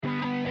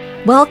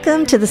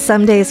Welcome to the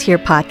Some Day Is Here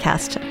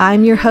podcast.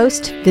 I'm your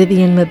host,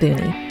 Vivian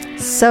Mabuni.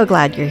 So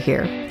glad you're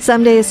here.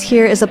 Some Day Is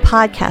Here is a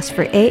podcast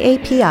for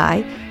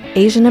AAPI,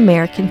 Asian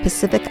American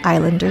Pacific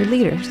Islander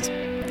leaders.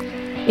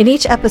 In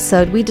each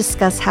episode, we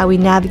discuss how we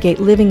navigate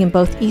living in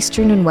both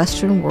Eastern and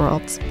Western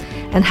worlds,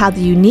 and how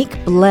the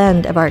unique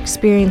blend of our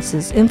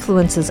experiences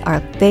influences our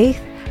faith,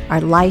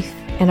 our life,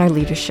 and our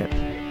leadership.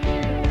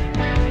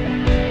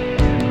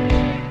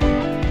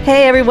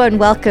 Hey everyone,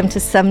 welcome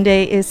to Some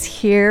Day Is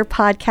Here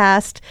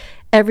podcast.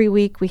 Every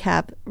week we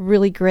have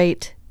really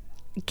great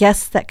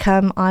guests that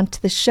come onto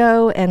the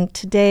show, and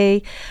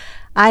today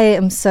I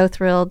am so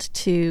thrilled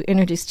to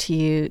introduce to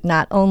you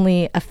not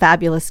only a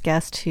fabulous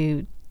guest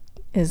who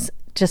is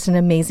just an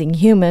amazing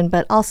human,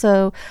 but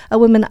also a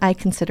woman I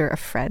consider a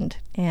friend.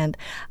 And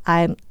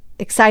I'm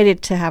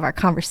excited to have our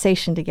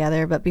conversation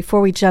together. But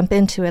before we jump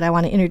into it, I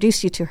want to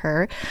introduce you to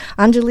her.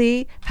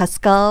 Anjuli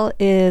Paschal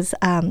is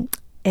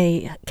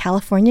a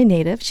California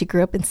native. She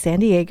grew up in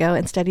San Diego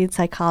and studied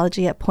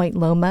psychology at Point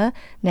Loma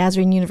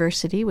Nazarene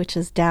University, which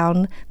is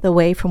down the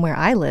way from where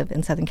I live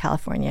in Southern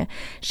California.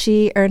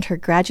 She earned her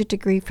graduate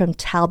degree from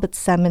Talbot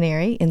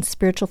Seminary in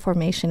spiritual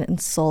formation and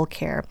soul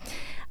care.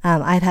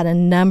 I've had a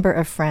number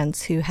of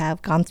friends who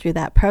have gone through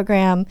that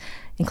program,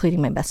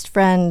 including my best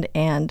friend,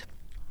 and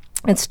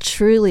it's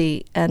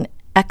truly an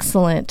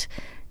excellent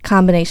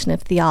combination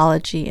of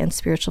theology and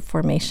spiritual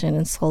formation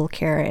and soul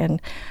care, and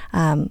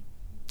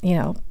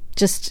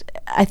just,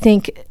 I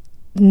think,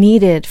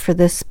 needed for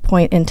this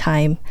point in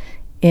time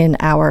in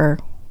our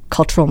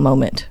cultural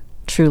moment,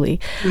 truly.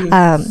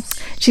 Yes.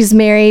 She's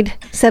married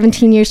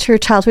 17 years to her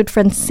childhood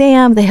friend,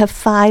 Sam. They have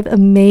 5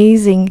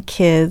 amazing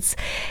kids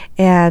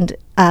and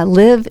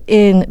live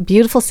in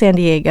beautiful San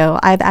Diego.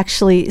 I've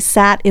actually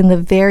sat in the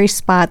very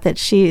spot that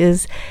she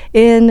is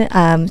in,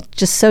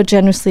 just so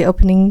generously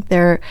opening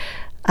their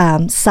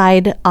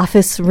side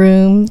office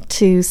room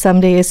to Some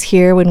Day Is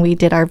Here when we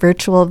did our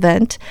virtual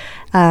event.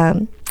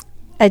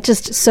 I'm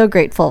just so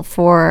grateful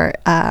for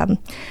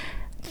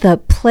the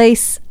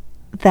place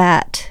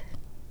that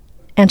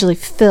Anjuli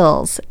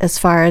fills as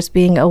far as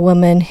being a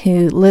woman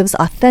who lives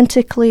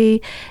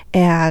authentically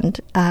and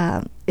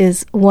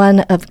is one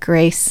of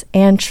grace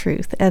and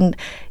truth. And,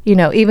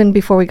 even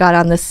before we got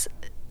on this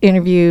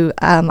interview,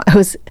 I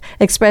was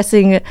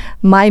expressing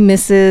my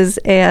misses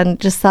and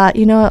just thought,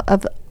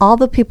 of all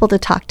the people to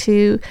talk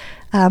to,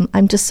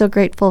 I'm just so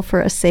grateful for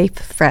a safe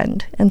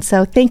friend. And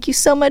so thank you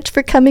so much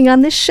for coming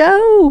on this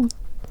show.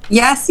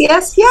 Yes.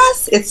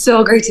 It's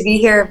so great to be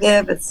here,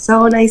 Viv. It's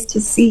so nice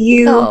to see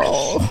you,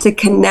 to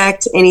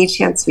connect any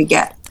chance we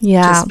get.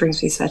 Yeah. Just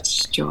brings me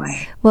such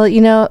joy. Well,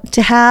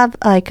 to have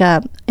like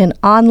an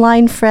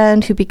online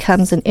friend who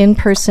becomes an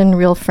in-person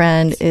real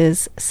friend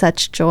is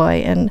such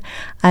joy. And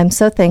I'm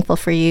so thankful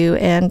for you.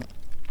 And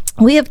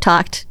we have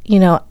talked,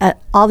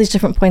 at all these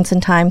different points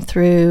in time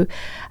through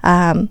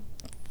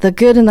the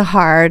good and the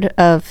hard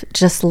of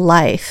just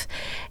life.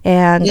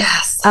 And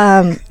yes.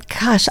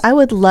 Gosh, I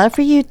would love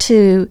for you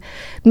to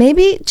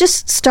maybe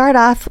just start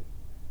off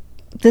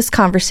this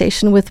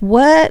conversation with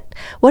what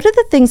are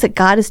the things that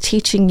God is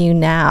teaching you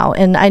now?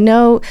 And I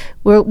know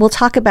we'll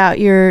talk about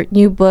your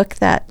new book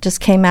that just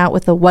came out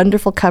with a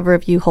wonderful cover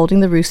of you holding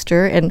the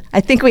rooster. And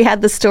I think we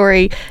had the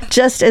story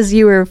just as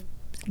you were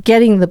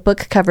getting the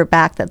book cover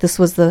back that this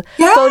was the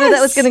photo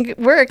that was going to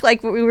work,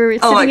 like we were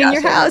sitting in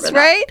your house,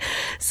 right?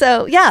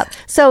 So, yeah.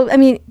 So, I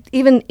mean,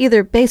 even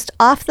either based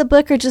off the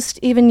book or just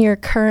even your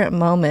current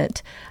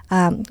moment,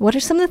 what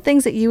are some of the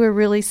things that you were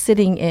really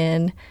sitting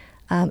in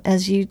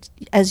as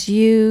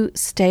you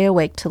stay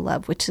awake to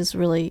love, which is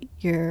really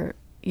your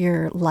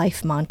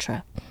life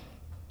mantra?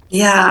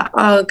 Yeah.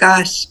 Oh,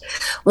 gosh.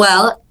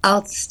 Well,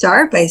 I'll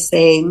start by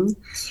saying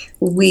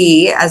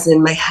we, as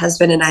in my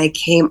husband and I,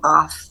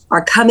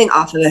 are coming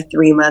off of a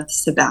 3-month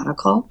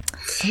sabbatical.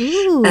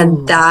 Ooh.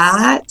 And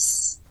that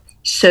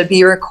should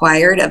be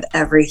required of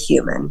every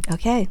human.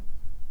 Okay.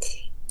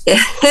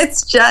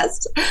 It's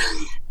just,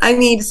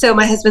 so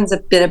my husband's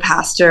been a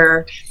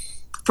pastor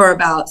for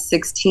about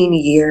 16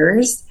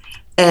 years,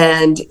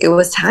 and it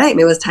was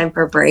time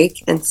for a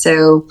break. And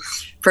so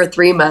for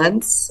 3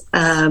 months,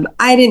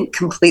 I didn't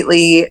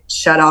completely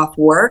shut off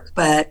work,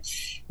 but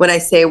when I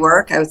say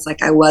work,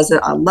 I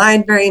wasn't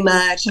online very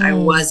much. I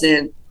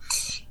wasn't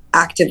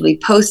actively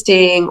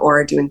posting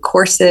or doing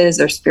courses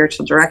or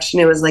spiritual direction.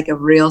 It was like a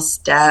real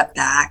step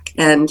back,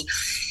 and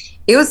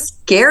it was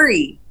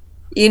scary.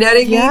 You know what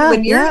I mean? Yeah,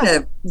 when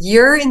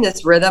you're in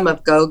this rhythm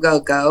of go, go,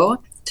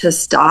 go, to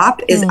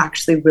stop is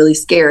actually really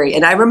scary.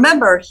 And I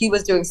remember he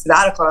was doing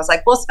sabbatical. I was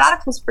like, well,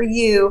 sabbatical's for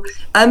you.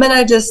 I'm going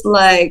to just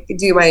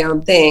do my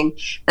own thing.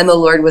 And the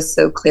Lord was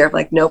so clear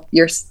of nope,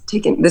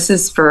 this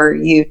is for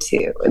you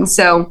too. And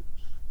so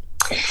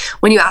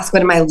when you ask,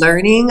 what am I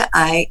learning?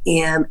 I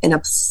am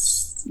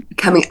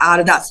coming out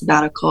of that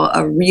sabbatical,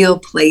 a real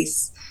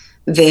place,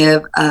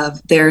 Viv,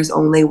 of there's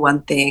only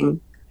one thing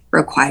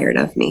required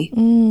of me.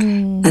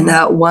 And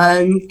that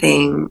one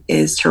thing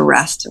is to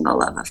rest in the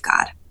love of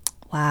God.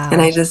 Wow.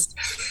 And I just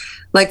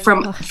Like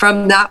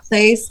from that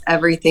place,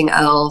 everything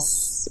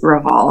else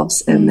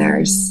revolves, and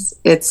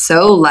it's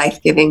so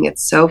life-giving,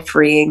 it's so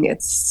freeing,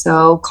 it's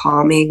so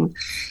calming.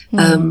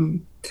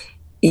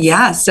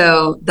 Yeah,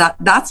 so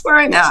that's where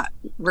I'm at.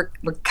 We're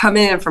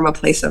coming in from a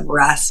place of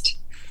rest.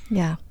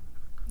 Yeah.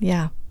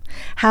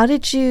 How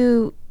did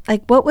you,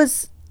 like, what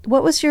was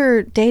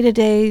your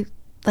day-to-day,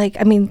 like?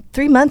 I mean,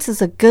 3 months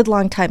is a good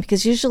long time,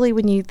 because usually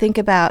when you think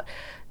about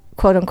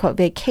quote unquote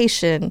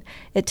vacation,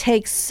 it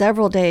takes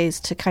several days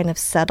to kind of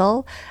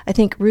settle. I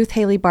think Ruth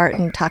Haley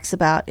Barton talks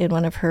about in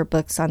one of her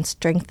books on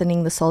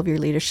strengthening the soul of your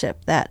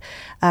leadership that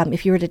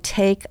if you were to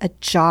take a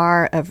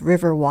jar of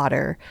river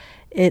water,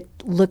 it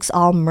looks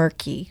all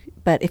murky,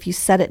 but if you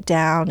set it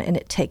down and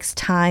it takes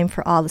time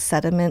for all the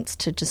sediments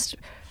to just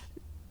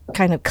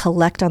kind of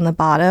collect on the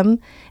bottom,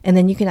 and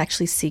then you can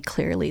actually see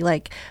clearly.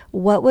 Like,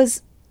 what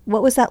was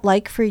that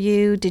like for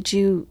you?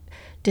 Did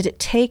it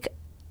take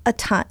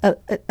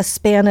a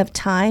span of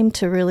time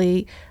to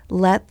really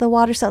let the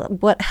water settle?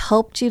 What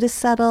helped you to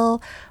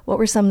settle? What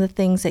were some of the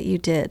things that you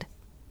did?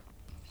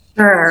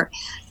 Sure.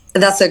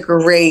 That's a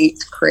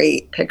great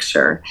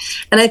picture.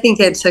 And I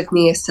think it took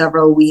me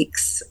several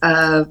weeks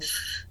of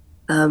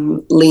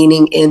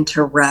leaning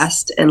into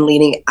rest and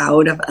leaning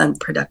out of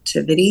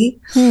unproductivity.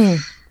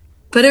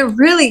 But it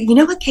really, you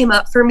know what came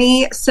up for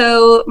me?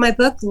 So my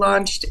book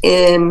launched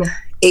in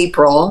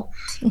April,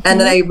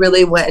 and then I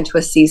really went into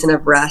a season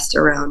of rest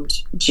around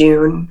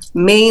June,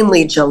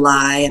 mainly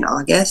July and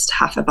August,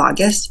 half of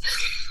August.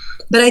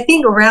 But I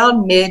think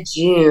around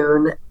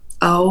mid-June,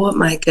 oh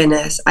my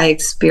goodness, I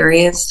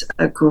experienced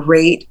a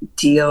great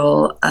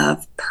deal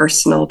of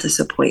personal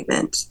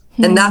disappointment.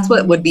 And that's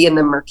what would be in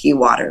the murky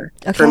water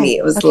for me.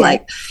 It was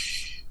like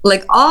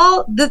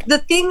all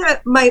the thing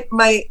that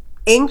my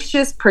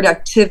anxious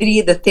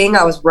productivity, the thing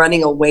I was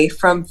running away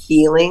from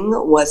feeling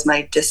was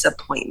my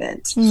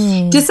disappointment.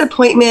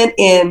 Disappointment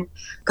in,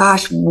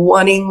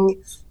 wanting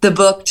the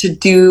book to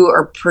do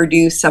or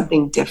produce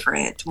something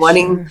different,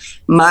 wanting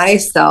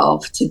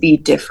myself to be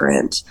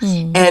different,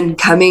 and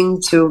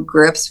coming to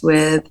grips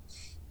with,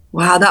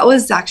 wow, that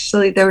was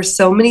actually, there were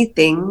so many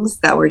things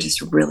that were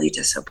just really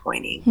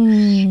disappointing.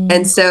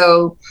 And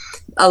so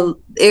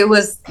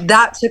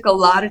that took a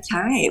lot of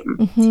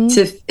time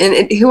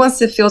and who wants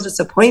to feel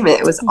disappointment?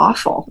 It was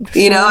awful,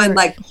 you know, and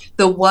like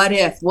the what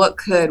if, what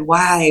could,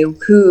 why,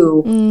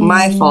 who,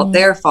 my fault,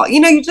 their fault, you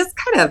know, you just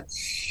kind of,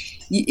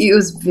 it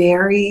was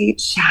very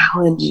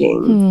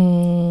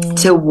challenging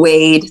to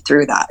wade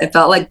through that. It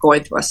felt like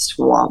going through a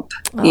swamp,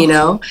 you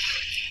know?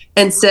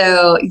 And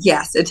so,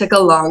 yes, it took a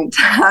long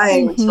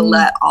time to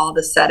let all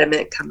the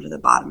sediment come to the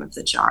bottom of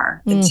the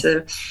jar and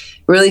to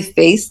really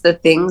face the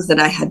things that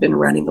I had been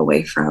running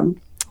away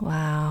from.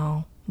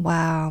 Wow.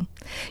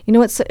 You know,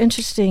 what's so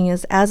interesting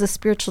is, as a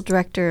spiritual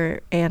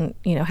director and,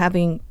 you know,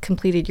 having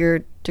completed your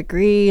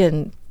degree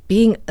and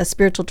being a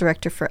spiritual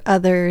director for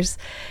others,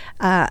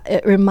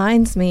 it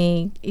reminds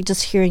me,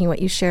 just hearing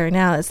what you share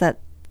now, is that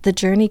the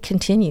journey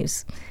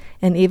continues.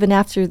 And even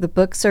after the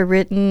books are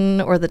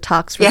written or the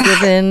talks were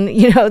given,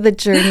 you know, the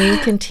journey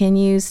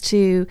continues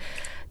to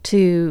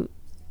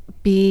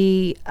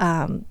be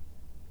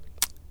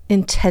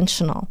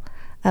intentional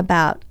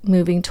about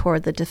moving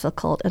toward the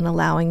difficult and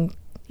allowing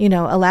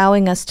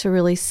us to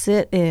really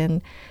sit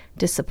in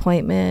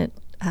disappointment,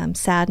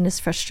 sadness,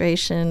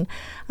 frustration.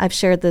 I've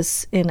shared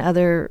this in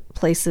other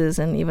places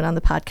and even on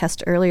the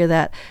podcast earlier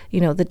that, you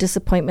know, the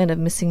disappointment of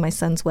missing my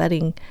son's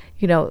wedding,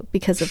 you know,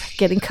 because of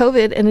getting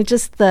COVID, and it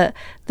just the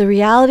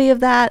reality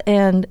of that,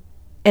 and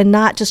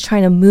not just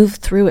trying to move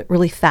through it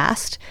really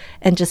fast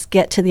and just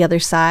get to the other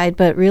side,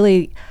 but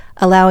really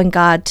allowing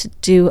God to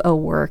do a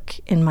work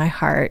in my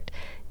heart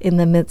in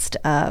the midst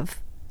of,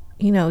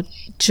 you know,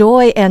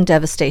 joy and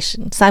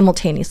devastation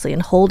simultaneously,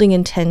 and holding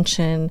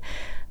intention,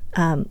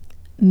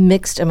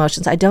 mixed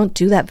emotions. I don't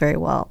do that very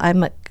well.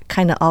 I'm a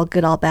kind of all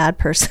good, all bad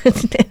person.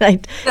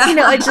 And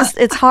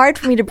it's hard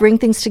for me to bring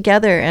things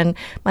together. And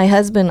my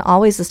husband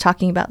always is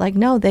talking about, like,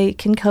 no, they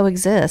can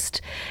coexist.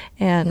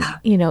 And,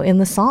 you know, in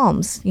the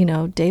Psalms, you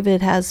know,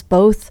 David has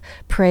both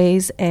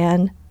praise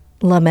and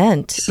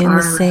lament in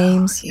the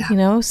same, you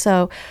know,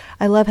 so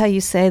I love how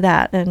you say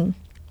that. And,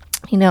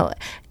 you know,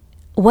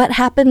 what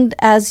happened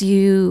as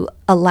you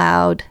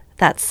allowed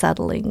that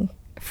settling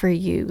for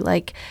you?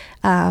 Like,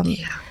 what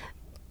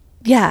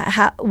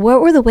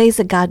were the ways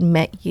that God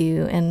met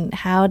you, and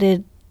how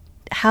did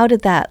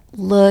that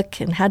look,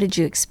 and how did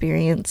you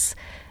experience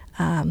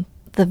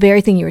the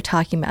very thing you were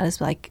talking about, is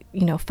like,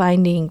 you know,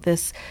 finding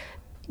this,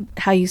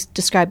 how you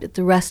described it,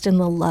 the rest in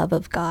the love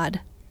of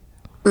God?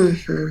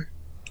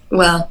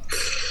 Well,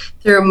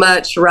 through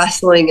much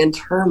wrestling and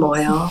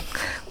turmoil,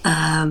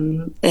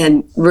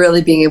 and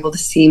really being able to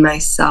see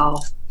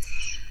myself,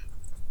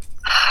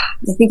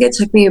 I think it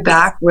took me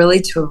back really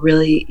to a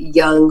really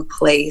young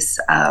place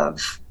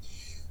of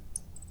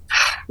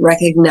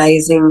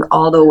recognizing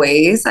all the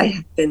ways I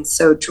have been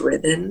so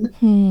driven.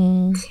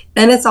 And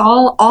it's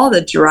all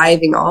the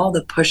driving, all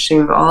the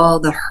pushing, all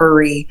the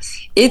hurry.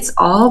 It's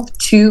all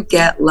to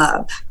get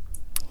love.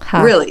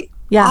 Really.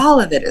 Yeah.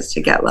 All of it is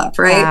to get love,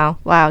 right? Wow.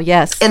 Wow.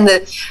 Yes. And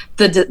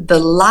the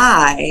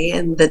lie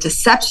and the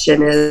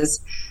deception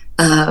is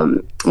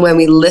when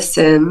we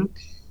listen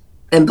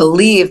and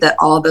believe that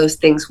all those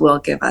things will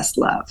give us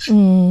love.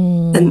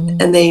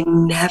 And they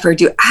never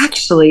do.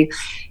 Actually,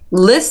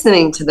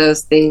 listening to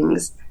those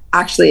things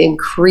actually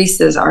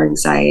increases our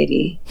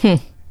anxiety.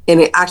 And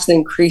it actually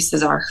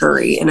increases our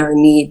hurry and our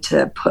need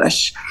to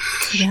push.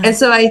 Yeah. And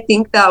so I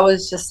think that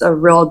was just a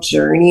real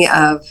journey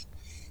of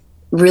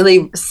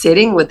really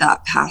sitting with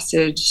that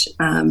passage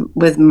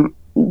in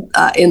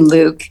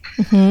Luke.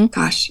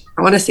 Gosh,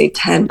 I want to say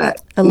 10,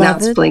 but 11? Now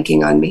it's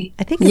blinking on me.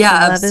 I think it's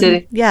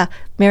 11. Yeah,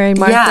 Mary,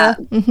 Martha.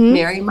 Yeah,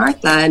 Mary,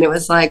 Martha. And it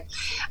was like,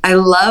 I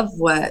love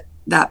what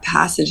that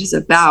passage is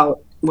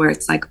about, where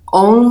it's like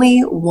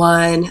only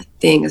one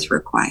thing is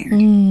required.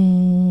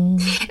 And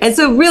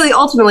so really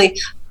ultimately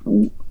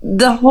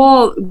the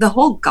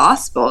whole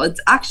gospel, it's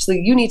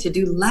actually you need to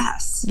do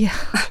less.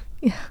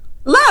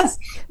 Less.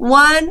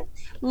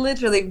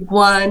 Literally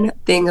one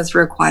thing is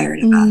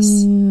required of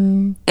us,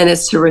 and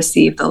it's to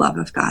receive the love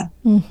of God.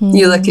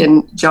 You look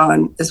in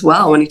John as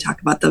well, when you talk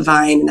about the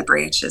vine and the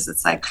branches,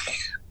 it's like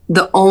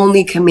the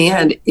only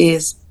command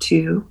is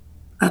to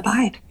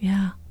abide.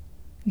 Yeah.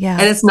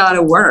 And it's not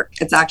a work.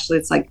 It's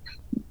like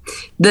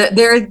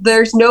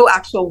there's no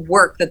actual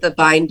work that the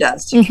vine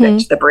does to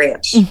connect to the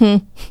branch.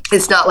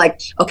 It's not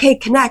like, okay,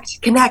 connect.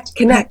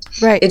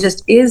 Right. It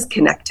just is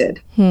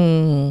connected.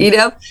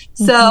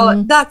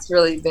 So that's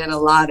really been a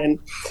lot. And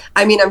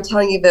I mean, I'm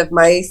telling you that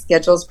my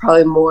schedule is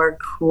probably more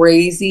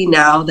crazy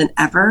now than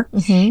ever.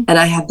 And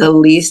I have the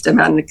least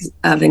amount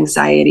of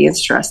anxiety and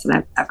stress that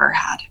I've ever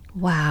had.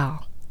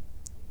 Wow.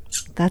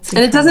 That's incredible.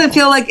 And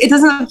it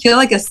doesn't feel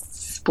like a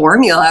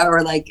formula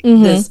or like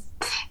this,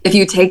 if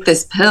you take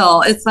this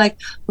pill. It's like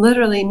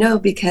literally no,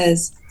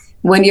 because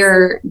when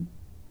you're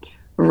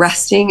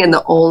resting and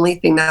the only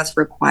thing that's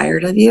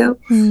required of you,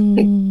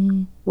 like,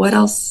 what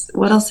else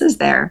is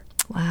there?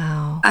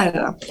 Wow. I don't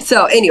know.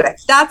 So anyway,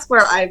 that's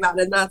where I'm at,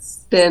 and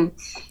that's been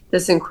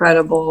this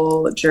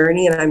incredible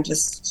journey, and I'm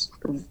just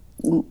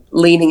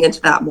leaning into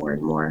that more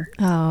and more.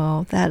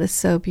 Oh, that is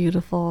so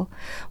beautiful.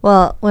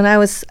 Well, when I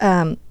was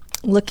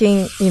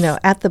looking,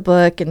 at the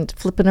book and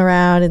flipping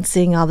around and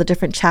seeing all the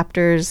different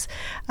chapters,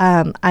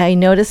 I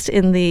noticed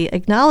in the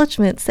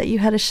acknowledgments that you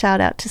had a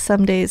shout out to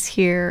Some Days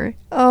Here.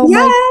 Oh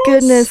my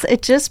goodness.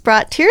 It just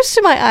brought tears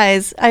to my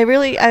eyes. I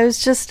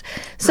was just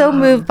so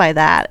moved by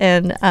that.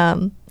 And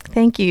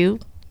thank you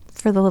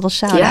for the little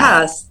shout out.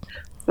 Yes.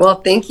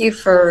 Well, thank you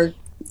for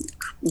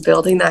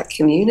building that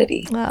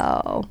community.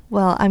 Oh,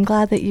 well, I'm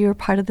glad that you're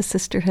part of the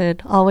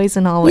sisterhood, always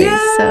and always.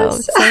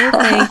 Yes. So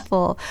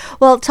thankful.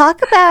 Well,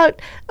 talk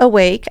about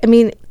Awake. I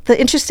mean, the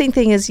interesting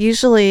thing is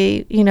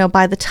usually,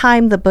 by the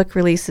time the book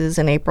releases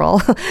in April,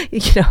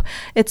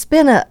 it's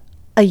been a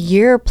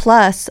year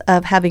plus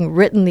of having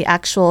written the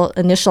actual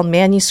initial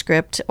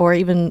manuscript or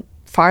even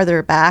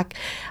farther back.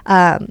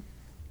 And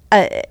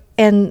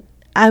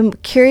I'm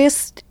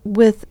curious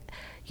with,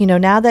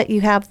 now that you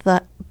have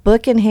the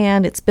book in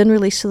hand, it's been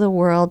released to the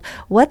world,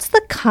 what's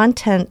the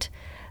content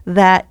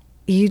that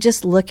you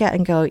just look at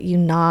and go, you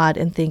nod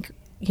and think,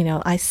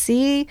 I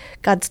see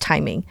God's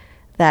timing,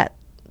 that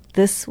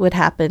this would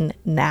happen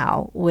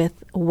now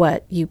with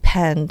what you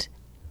penned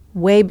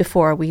way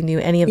before we knew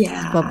any of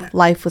what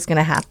life was going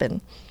to happen?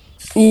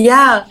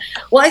 Yeah.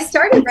 Well, I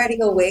started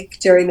writing Awake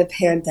during the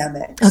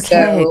pandemic.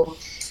 Okay. So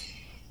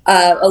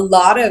a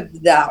lot of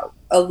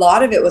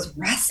it was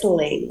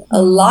wrestling.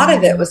 A lot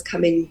of it was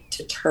coming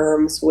to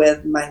terms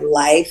with my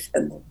life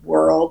and the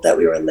world that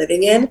we were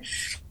living in.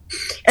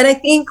 And I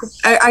think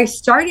I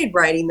started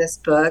writing this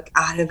book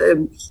out of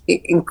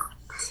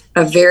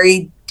a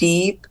very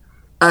deep,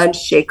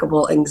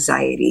 unshakable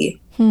anxiety.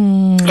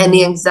 And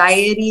the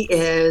anxiety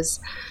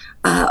was,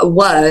 I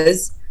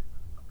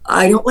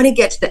don't want to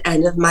get to the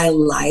end of my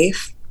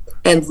life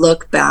and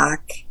look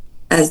back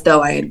as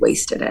though I had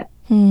wasted it.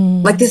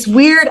 Like this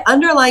weird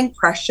underlying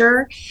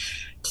pressure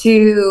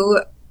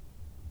to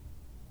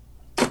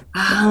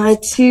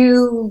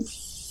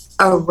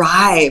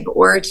arrive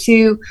or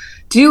to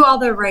do all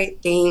the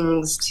right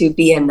things to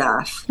be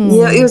enough.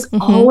 It was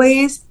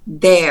always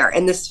there,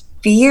 and this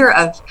fear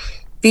of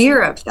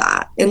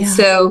that. And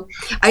so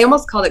I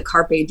almost called it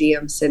carpe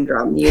diem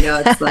syndrome.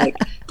 It's like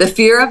the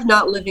fear of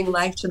not living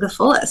life to the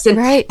fullest. And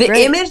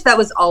the image that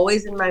was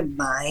always in my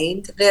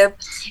mind, Viv,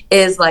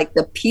 is like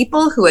the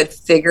people who had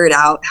figured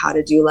out how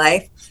to do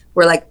life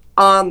were like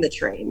on the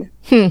train.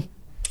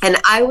 And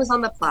I was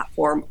on the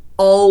platform,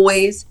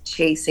 always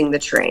chasing the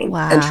train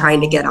and trying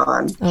to get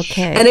on.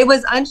 Okay. And it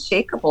was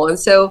unshakable. And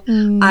so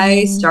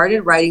I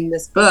started writing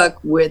this book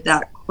with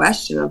that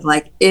question of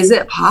like, is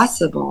it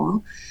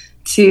possible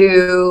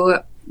to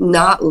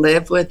not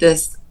live with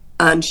this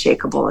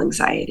unshakable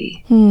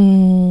anxiety?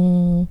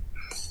 And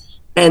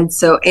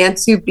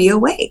to be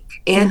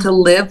awake and to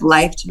live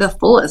life to the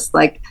fullest.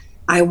 Like,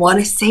 I want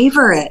to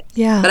savor it.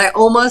 Yeah. But I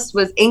almost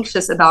was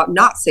anxious about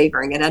not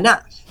savoring it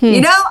enough. I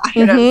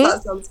don't know,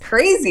 that sounds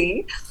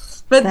crazy.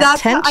 But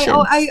that's how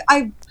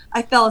I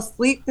fell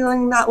asleep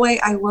feeling that way.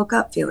 I woke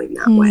up feeling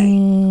that way.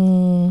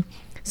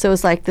 So it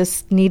was like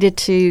this needed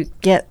to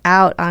get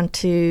out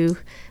onto,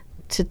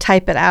 to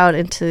type it out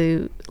and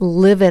to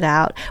live it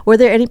out. Were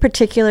there any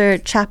particular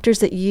chapters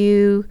that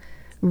you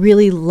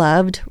really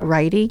loved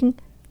writing?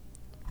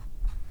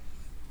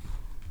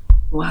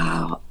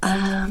 Wow.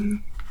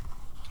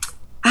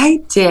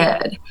 I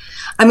did.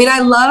 I mean, I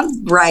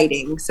loved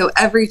writing, so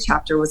every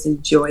chapter was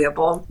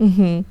enjoyable.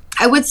 Mm-hmm.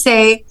 I would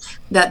say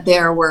that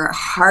there were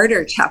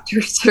harder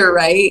chapters to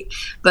write,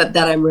 but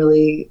that I'm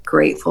really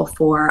grateful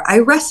for. I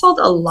wrestled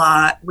a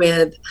lot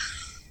with,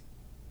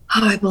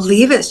 I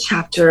believe it's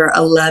chapter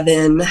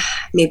 11,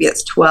 maybe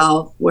it's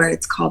 12, where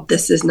it's called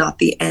This Is Not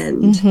the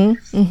End.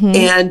 Mm-hmm. Mm-hmm.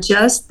 And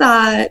just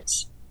that,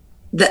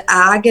 the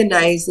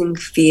agonizing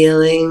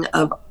feeling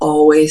of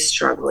always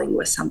struggling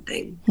with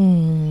something.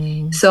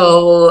 Mm.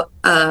 So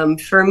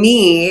for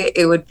me,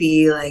 it would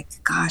be like,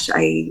 gosh,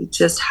 I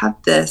just have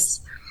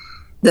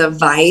the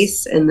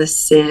vice and the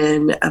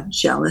sin of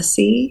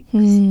jealousy.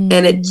 And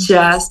it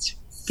just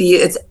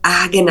it's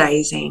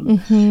agonizing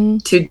mm-hmm.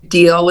 to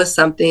deal with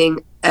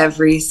something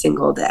every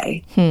single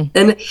day.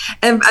 And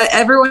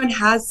everyone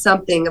has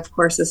something. Of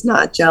course, it's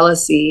not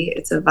jealousy.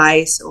 It's a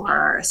vice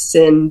or a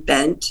sin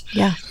bent.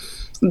 Yeah.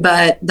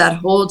 But that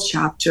whole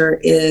chapter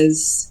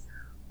is,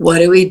 what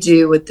do we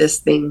do with this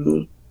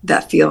thing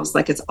that feels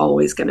like it's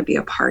always going to be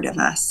a part of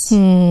us?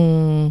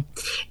 And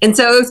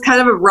so it was kind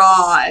of a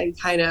raw and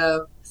kind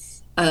of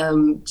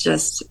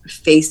just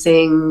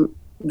facing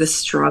the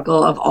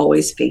struggle of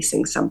always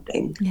facing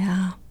something.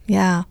 Yeah,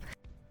 yeah.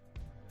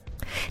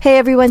 Hey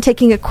everyone,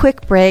 taking a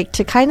quick break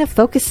to kind of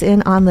focus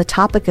in on the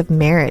topic of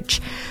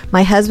marriage.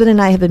 My husband and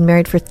I have been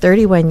married for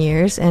 31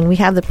 years, and we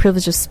have the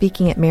privilege of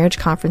speaking at marriage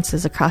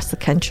conferences across the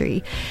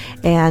country.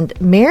 And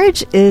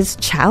marriage is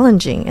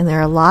challenging, and there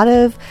are a lot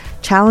of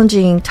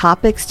challenging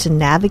topics to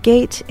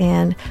navigate.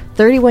 And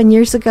 31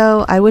 years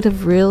ago, I would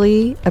have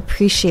really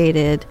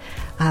appreciated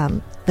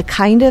the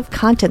kind of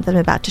content that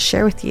I'm about to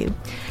share with you.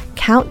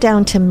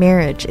 Countdown to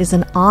Marriage is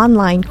an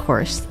online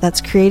course that's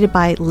created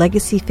by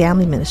Legacy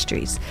Family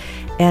Ministries,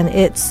 and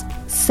it's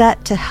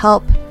set to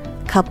help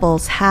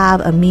couples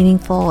have a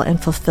meaningful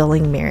and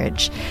fulfilling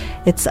marriage.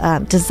 It's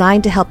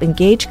designed to help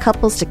engage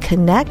couples to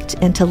connect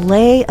and to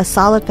lay a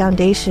solid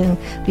foundation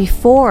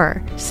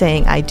before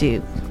saying I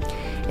do.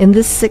 In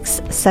this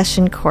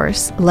 6-session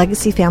course,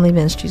 Legacy Family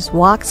Ministries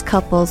walks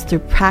couples through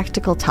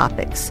practical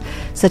topics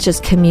such as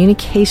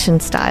communication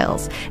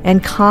styles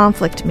and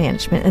conflict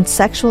management and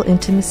sexual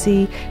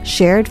intimacy,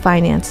 shared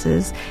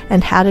finances,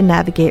 and how to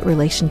navigate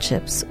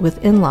relationships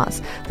with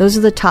in-laws. Those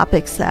are the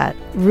topics that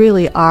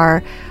really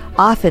are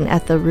often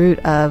at the root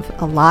of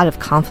a lot of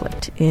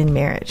conflict in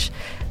marriage.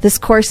 This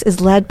course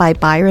is led by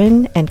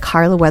Byron and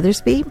Carla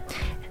Weathersby,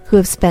 who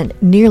have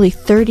spent nearly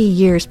 30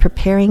 years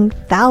preparing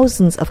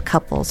thousands of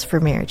couples for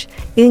marriage,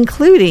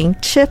 including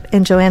Chip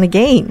and Joanna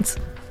Gaines.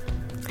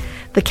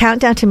 The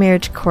Countdown to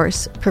Marriage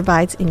course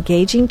provides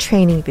engaging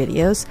training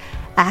videos,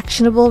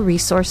 actionable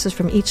resources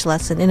from each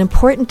lesson, and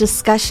important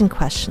discussion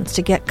questions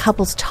to get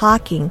couples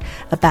talking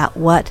about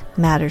what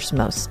matters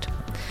most.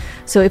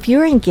 So if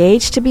you're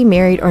engaged to be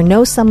married or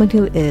know someone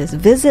who is,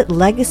 visit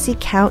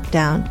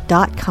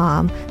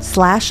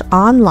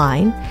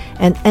legacycountdown.com/online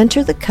and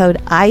enter the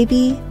code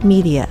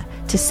IVMedia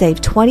to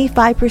save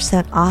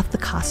 25% off the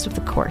cost of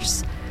the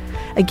course.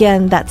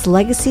 Again, that's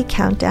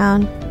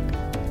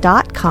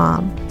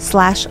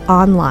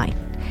legacycountdown.com/online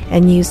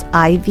and use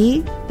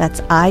IV,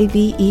 that's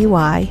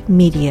IVEY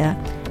media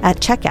at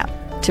checkout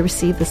to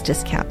receive this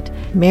discount.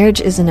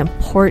 Marriage is an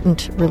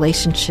important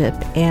relationship,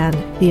 and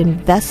the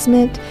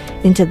investment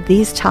into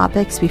these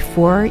topics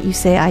before you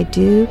say I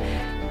do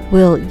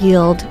will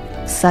yield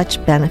such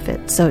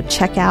benefit. So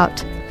check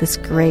out this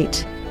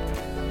great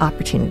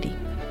opportunity.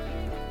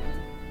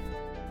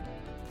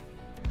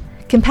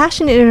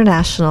 Compassion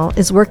International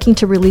is working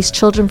to release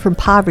children from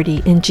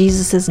poverty in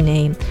Jesus'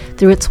 name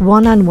through its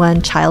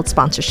one-on-one child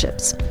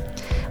sponsorships.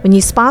 When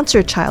you sponsor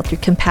a child through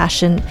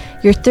Compassion,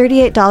 your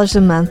 $38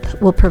 a month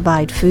will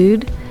provide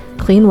food,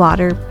 clean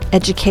water,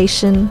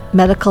 education,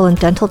 medical and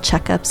dental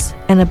checkups,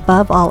 and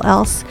above all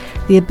else,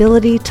 the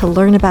ability to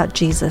learn about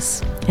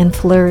Jesus and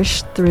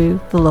flourish through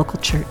the local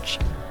church.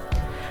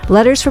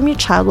 Letters from your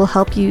child will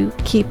help you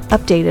keep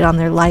updated on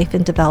their life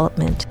and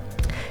development.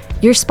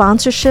 Your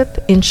sponsorship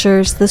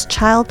ensures this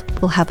child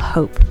will have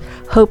hope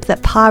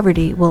that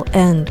poverty will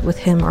end with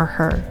him or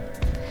her.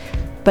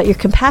 But your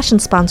Compassion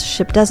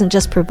sponsorship doesn't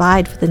just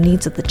provide for the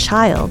needs of the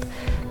child.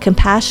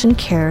 Compassion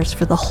cares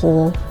for the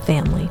whole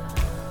family.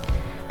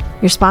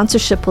 Your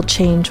sponsorship will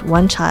change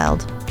one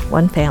child,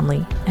 one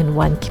family, and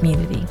one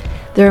community.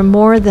 There are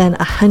more than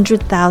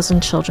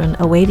 100,000 children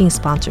awaiting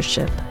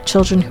sponsorship,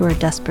 children who are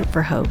desperate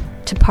for hope.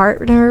 To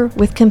partner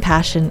with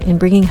Compassion in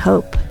bringing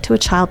hope to a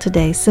child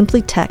today,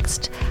 simply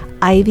text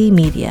Ivy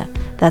Media,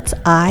 that's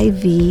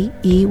IVEY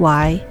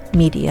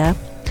Media,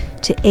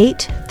 to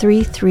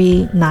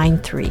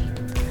 83393,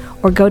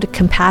 or go to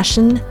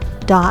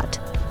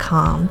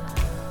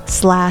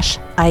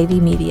compassion.com/Ivy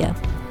Media.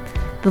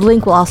 The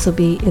link will also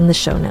be in the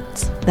show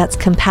notes. That's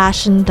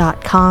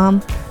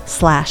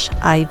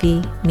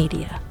compassion.com/Ivy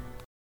Media.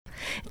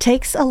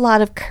 takes a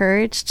lot of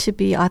courage to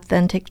be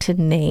authentic, to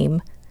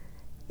name,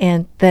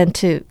 and then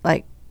to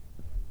like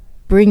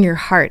bring your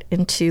heart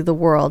into the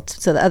world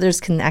so that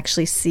others can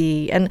actually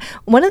see. And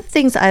one of the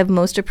things I've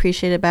most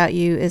appreciated about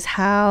you is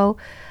how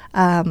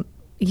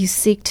you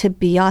seek to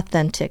be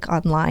authentic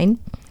online,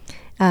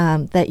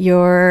 that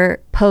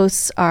your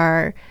posts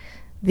are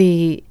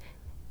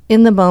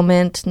in the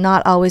moment,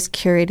 not always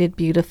curated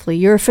beautifully.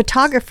 You're a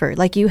photographer.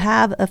 Like, you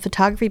have a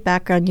photography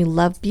background. You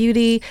love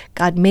beauty.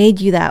 God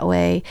made you that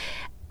way.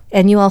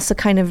 And you also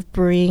kind of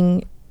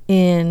bring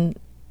in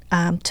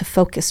to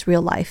focus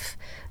real life.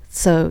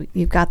 So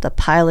you've got the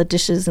pile of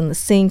dishes in the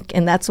sink,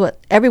 and that's what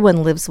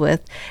everyone lives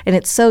with. And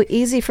it's so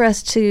easy for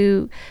us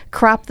to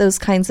crop those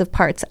kinds of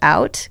parts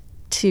out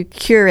to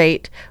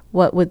curate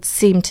what would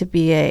seem to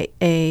be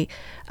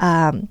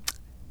I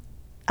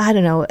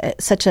don't know,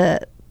 such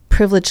a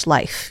privileged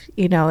life,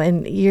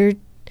 and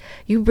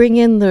you bring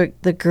in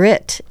the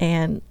grit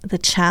and the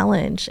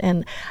challenge.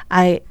 And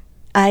I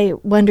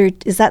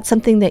wondered, is that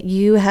something that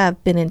you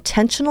have been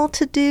intentional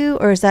to do,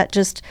 or is that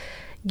just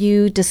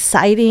you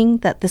deciding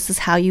that this is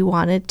how you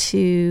wanted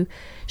to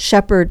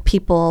shepherd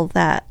people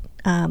that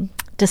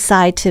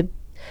decide to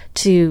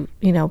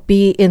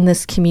be in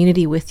this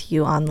community with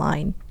you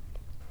online?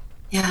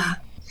 Yeah.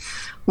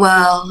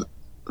 Well,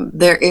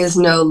 there is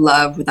no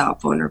love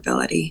without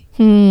vulnerability,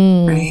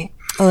 right?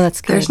 Oh,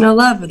 that's good. There's no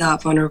love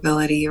without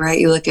vulnerability, right?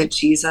 You look at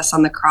Jesus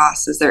on the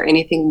cross. Is there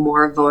anything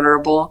more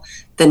vulnerable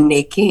than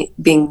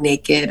being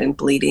naked and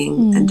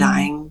bleeding and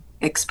dying,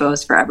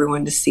 exposed for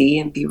everyone to see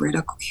and be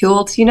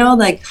ridiculed?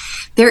 Like,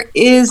 there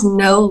is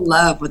no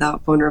love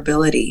without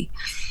vulnerability.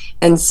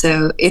 And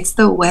so it is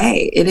the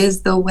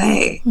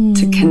way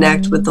to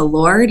connect with the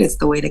Lord. It's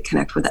the way to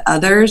connect with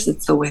others.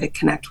 It's the way to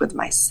connect with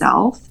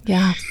myself.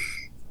 Yeah.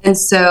 And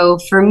so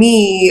for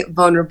me,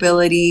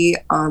 vulnerability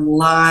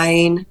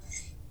online,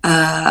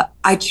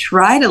 I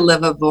try to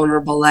live a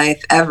vulnerable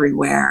life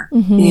everywhere,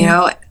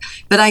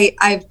 but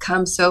I've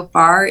come so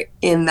far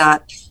in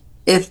that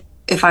if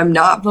I'm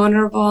not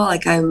vulnerable,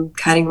 like, I'm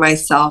cutting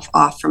myself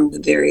off from the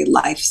very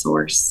life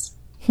source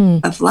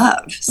of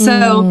love.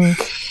 So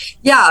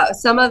yeah,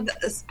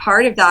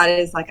 part of that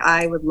is like,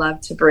 I would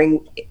love to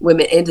bring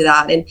women into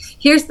that. And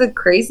here's the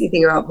crazy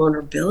thing about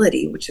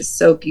vulnerability, which is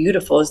so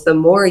beautiful, is the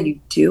more you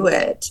do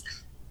it,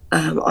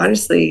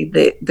 honestly,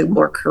 the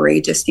more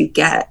courageous you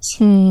get,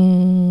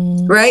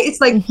 right? It's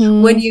like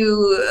when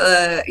you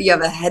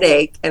have a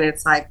headache and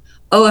it's like,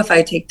 oh, if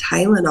I take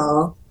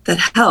Tylenol, that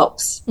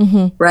helps,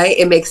 right?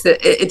 It makes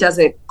it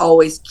doesn't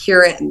always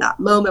cure it in that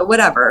moment,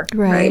 whatever,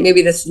 right?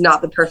 Maybe this is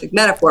not the perfect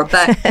metaphor,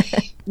 but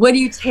when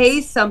you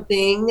taste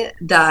something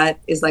that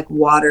is like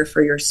water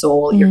for your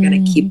soul, you're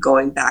going to keep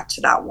going back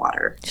to that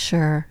water.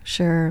 Sure.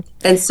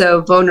 And so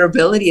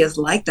vulnerability is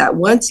like that.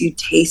 Once you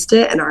taste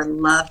it and are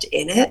loved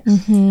in it,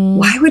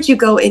 why would you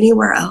go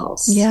anywhere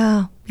else?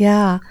 Yeah.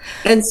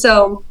 And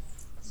so,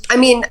 I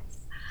mean,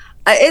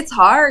 it's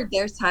hard.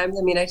 There's times,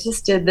 I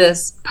just did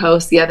this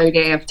post the other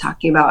day of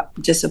talking about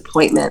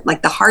disappointment.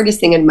 Like, the hardest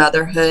thing in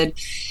motherhood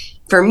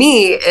for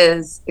me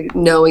is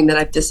knowing that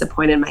I've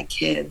disappointed my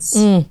kids.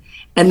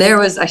 And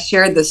I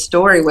shared this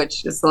story,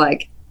 which is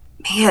like,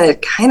 man,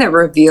 it kind of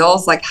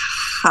reveals like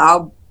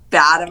how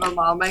bad of a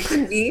mom I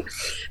can be.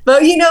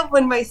 But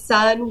when my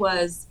son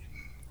was,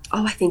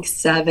 I think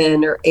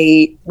 7 or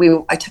 8,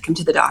 I took him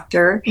to the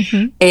doctor,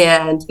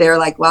 and they're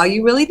like, well,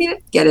 you really need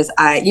to get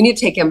you need to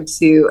take him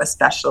to a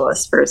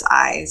specialist for his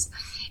eyes.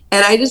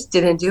 And I just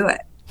didn't do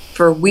it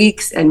for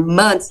weeks and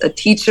months. A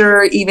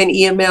teacher even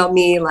emailed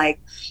me like,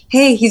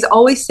 hey, he's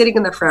always sitting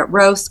in the front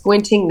row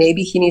squinting.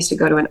 Maybe he needs to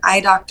go to an eye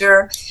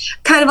doctor.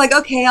 Kind of like,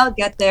 okay, I'll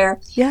get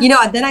there. Yeah.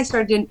 And then I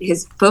started doing,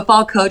 his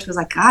football coach was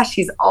like, gosh,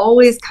 he's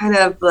always kind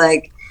of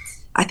like,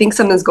 I think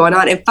something's going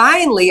on. And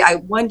finally,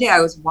 one day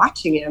I was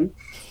watching him,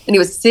 and he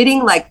was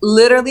sitting like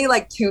literally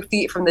like 2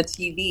 feet from the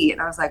TV.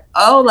 And I was like,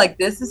 oh, like,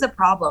 this is a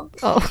problem.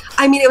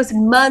 It was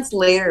months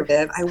later,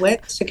 Viv. I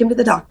took him to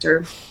the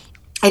doctor,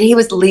 and he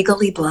was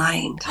legally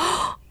blind.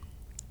 No.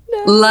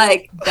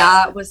 Like,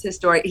 that was his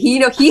story. He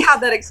had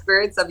that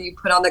experience of you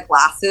put on the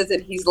glasses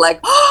and he's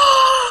like,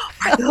 oh,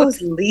 are those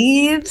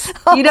leaves?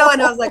 And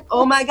I was like,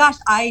 oh my gosh,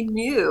 I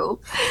knew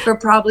for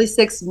probably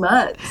 6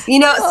 months, so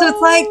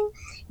it's like,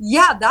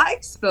 yeah, that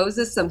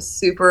exposes some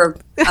super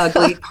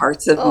ugly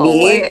parts of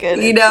me,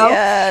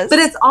 Yes. But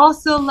it's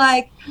also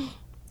like,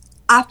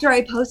 after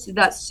I posted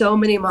that, so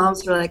many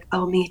moms were like,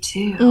 oh, me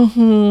too,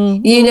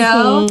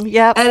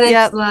 Yep. And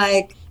it's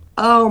like,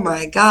 oh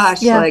my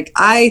gosh, like,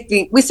 I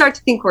think we start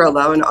to think we're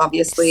alone,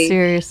 obviously.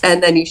 Seriously.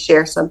 And then you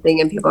share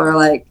something and people are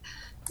like,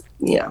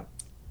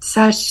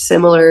 such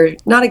similar,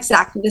 not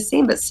exactly the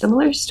same, but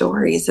similar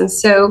stories. And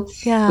so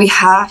we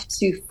have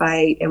to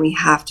fight, and we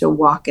have to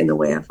walk in the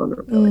way of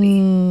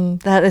vulnerability.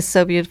 That is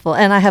so beautiful.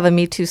 And I have a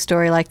Me Too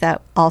story like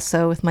that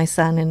also with my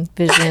son and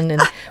vision.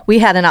 And we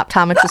had an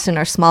optometrist in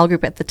our small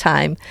group at the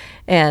time.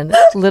 And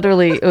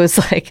literally it was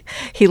like,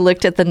 he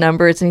looked at the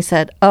numbers and he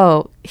said,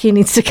 oh, he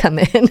needs to come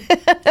in.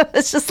 It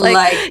was just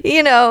like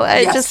you know,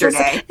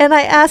 and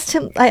I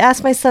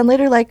asked my son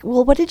later, like,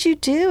 well, what did you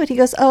do? And he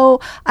goes, oh,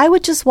 I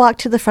would just walk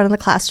to the front of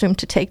the classroom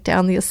to take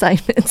down the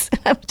assignments. And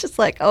I'm just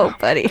like, oh,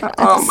 buddy.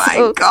 Oh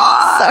my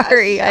God.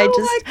 Sorry. Mother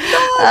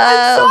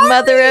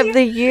of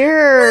the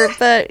Year.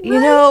 But, you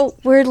know,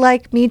 we're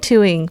like Me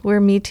Tooing.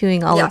 We're Me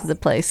Tooing all over the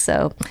place.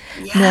 So,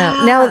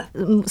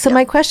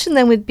 my question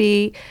then would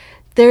be,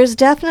 there's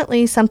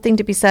definitely something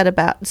to be said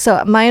about,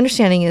 so my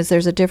understanding is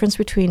there's a difference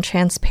between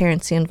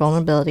transparency and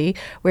vulnerability,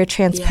 where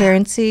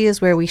transparency is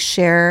where we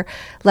share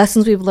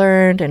lessons we've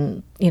learned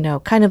and, you know,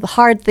 kind of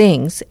hard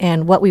things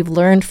and what we've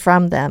learned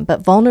from them.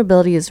 But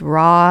vulnerability is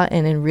raw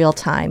and in real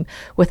time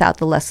without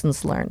the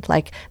lessons learned.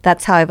 Like,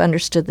 that's how I've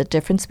understood the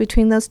difference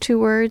between those two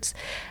words.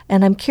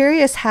 And I'm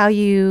curious how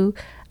you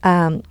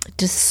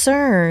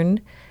discern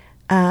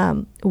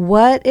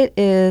what it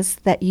is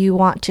that you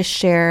want to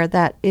share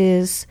that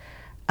is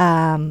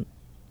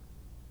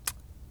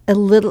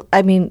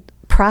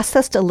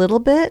processed a little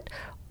bit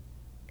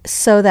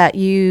so that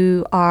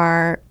you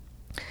are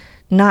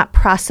not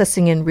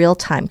processing in real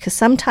time. Because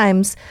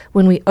sometimes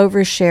when we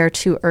overshare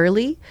too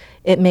early,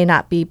 it may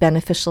not be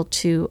beneficial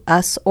to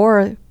us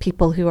or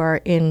people who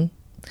are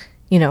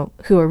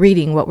who are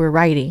reading what we're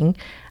writing.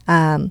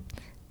 And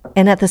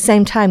at the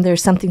same time,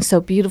 there's something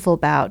so beautiful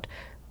about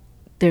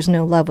there's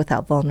no love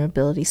without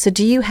vulnerability. So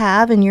do you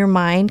have in your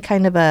mind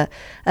kind of a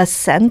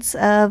sense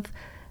of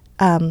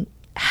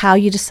how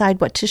you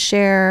decide what to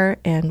share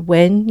and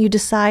when you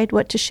decide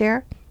what to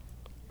share?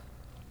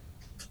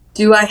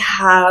 Do I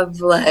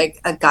have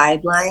like a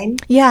guideline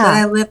that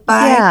I live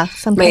by? Yeah.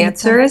 My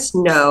answer is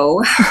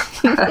no.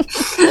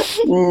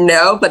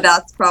 No, but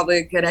that's probably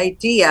a good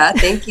idea.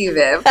 Thank you,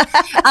 Viv.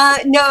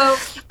 No,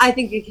 I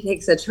think it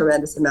takes a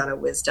tremendous amount of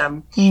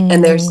wisdom,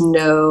 and there's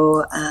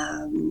no...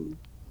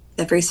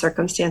 every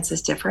circumstance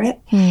is different.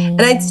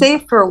 And I'd say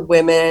for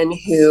women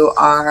who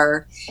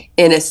are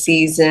in a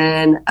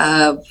season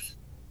of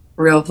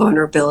real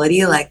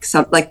vulnerability, like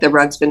the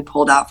rug's been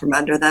pulled out from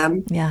under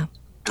them. Yeah.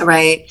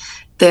 Right.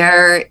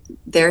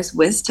 There's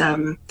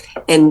wisdom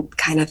in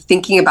kind of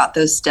thinking about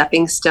those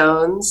stepping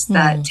stones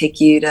that take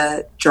you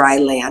to dry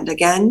land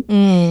again.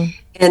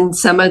 And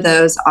some of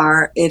those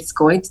it's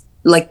going to,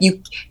 like,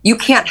 you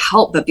can't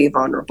help but be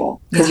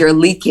vulnerable because you're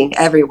leaking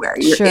everywhere.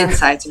 Your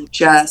insides are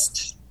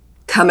just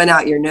coming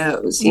out your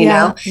nose, you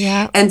know?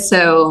 Yeah. And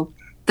so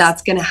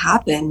that's going to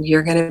happen.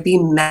 You're going to be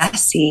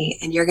messy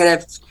and you're going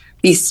to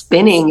be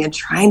spinning and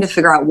trying to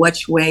figure out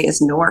which way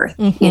is north,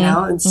 you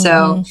know? And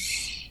so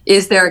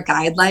is there a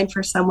guideline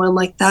for someone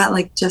like that?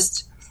 Like,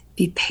 just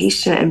be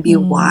patient and be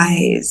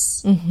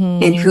wise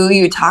in who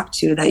you talk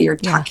to, that you're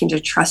talking to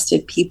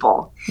trusted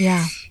people.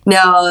 Yeah.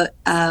 Now,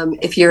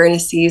 if you're in a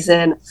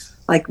season,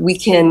 like we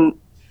can,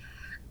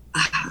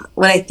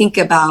 when I think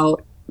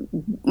about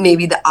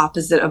maybe the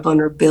opposite of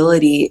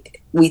vulnerability,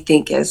 we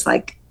think is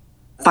like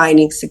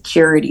finding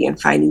security and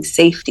finding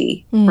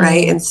safety,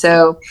 right? And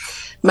so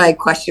my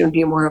question would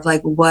be more of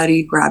like, what are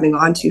you grabbing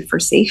onto for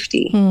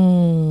safety?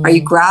 Are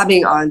you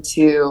grabbing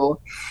onto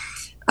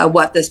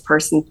what this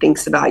person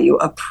thinks about you,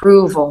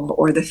 approval,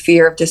 or the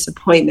fear of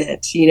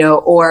disappointment, you know,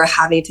 or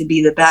having to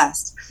be the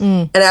best?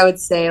 And I would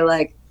say,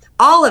 like,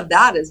 all of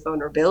that is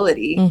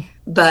vulnerability,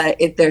 but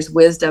if there's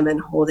wisdom in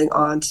holding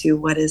on to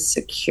what is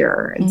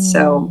secure. And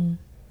so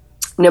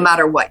no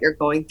matter what you're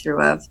going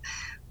through, of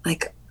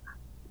like,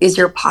 is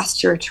your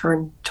posture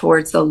turned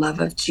towards the love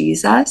of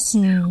Jesus,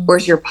 or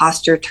is your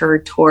posture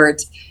turned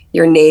towards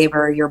your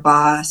neighbor, your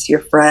boss, your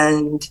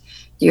friend,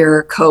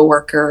 your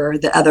coworker,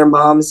 the other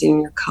moms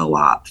in your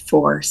co-op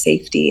for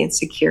safety and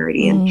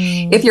security? And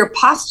if your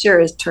posture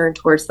is turned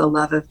towards the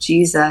love of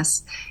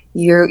Jesus,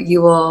 he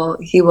will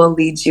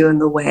lead you in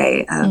the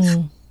way of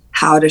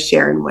how to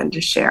share and when to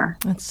share.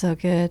 That's so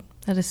good.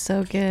 That is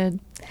so good.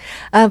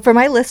 For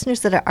my listeners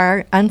that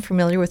are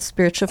unfamiliar with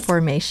spiritual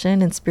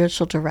formation and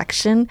spiritual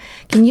direction,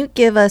 can you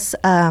give us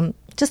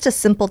just a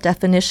simple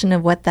definition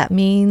of what that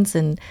means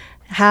and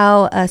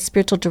how a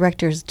spiritual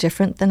director is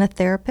different than a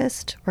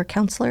therapist or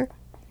counselor?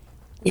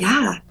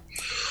 Yeah.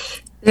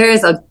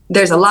 There's a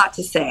lot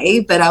to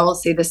say, but I will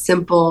say the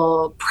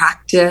simple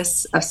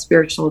practice of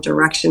spiritual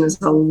direction is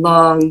a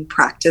long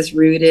practice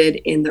rooted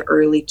in the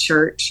early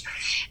church.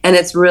 And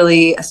it's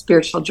really a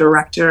spiritual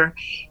director.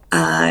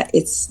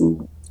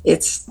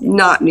 It's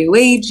not new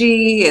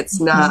agey. It's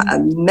not a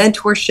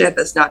mentorship.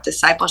 It's not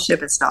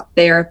discipleship. It's not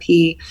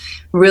therapy.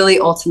 Really,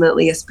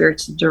 ultimately, a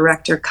spiritual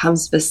director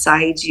comes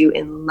beside you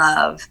in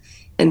love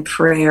and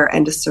prayer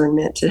and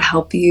discernment to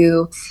help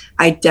you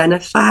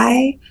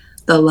identify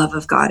the love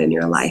of God in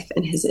your life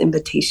and his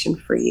invitation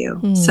for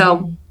you.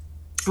 So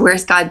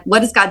where's God?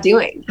 What is God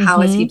doing?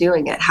 How is he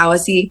doing it? How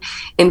is he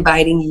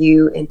inviting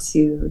you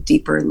into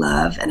deeper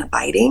love and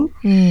abiding?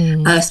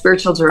 A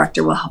spiritual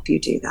director will help you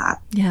do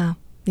that. Yeah.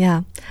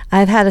 Yeah.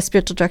 I've had a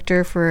spiritual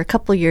director for a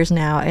couple of years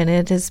now, and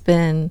it has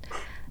been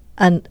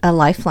a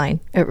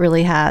lifeline. It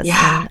really has.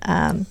 Yeah.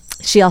 And,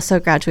 she also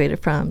graduated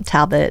from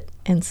Talbot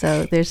And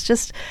so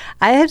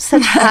I have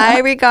such high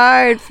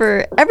regard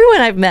for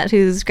everyone I've met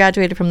who's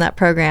graduated from that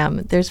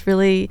program.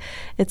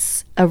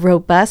 It's a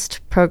robust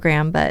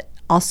program, but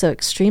also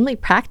extremely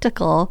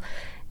practical.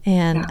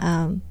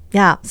 And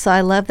so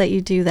I love that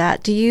you do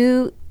that. Do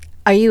you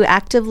are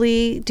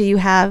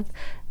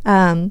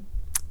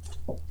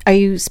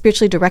you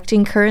spiritually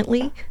directing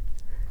currently?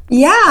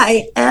 Yeah,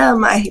 I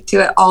am. I do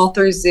it all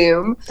through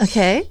Zoom.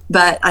 Okay.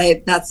 But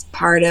that's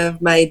part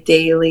of my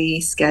daily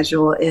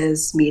schedule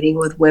is meeting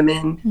with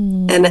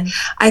women. And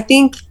I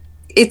think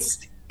it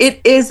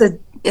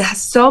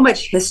has so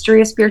much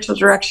history of spiritual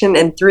direction,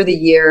 and through the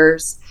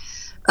years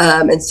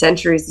and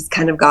centuries it's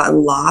kind of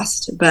gotten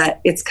lost, but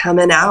it's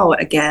coming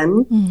out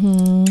again.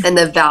 And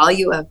the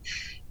value of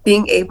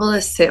being able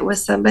to sit with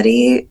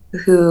somebody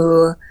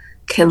who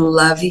can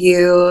love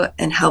you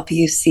and help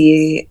you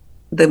see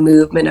the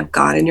movement of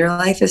God in your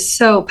life is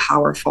so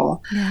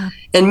powerful. Yeah.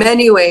 In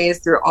many ways,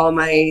 through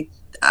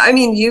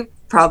you've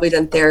probably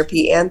done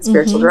therapy and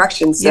spiritual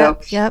direction. So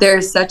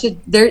there's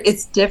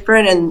it's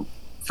different. And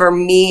for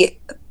me,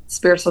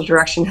 spiritual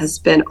direction has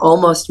been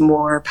almost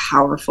more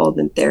powerful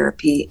than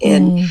therapy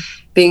in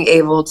being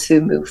able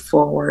to move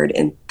forward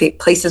in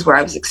places where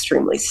I was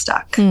extremely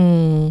stuck.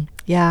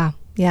 Yeah.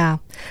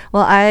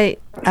 Well,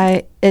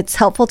 it's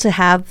helpful to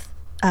have,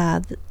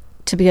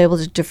 to be able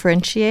to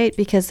differentiate,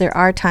 because there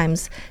are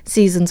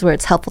seasons where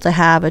it's helpful to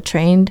have a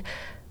trained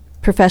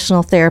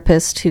professional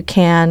therapist who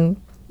can,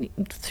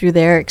 through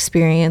their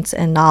experience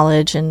and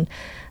knowledge and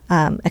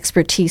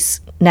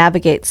expertise,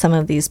 navigate some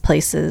of these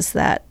places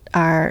that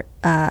are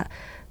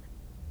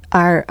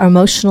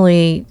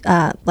emotionally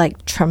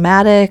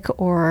traumatic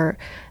or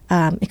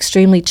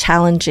extremely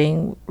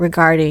challenging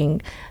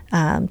regarding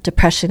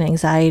depression,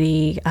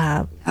 anxiety,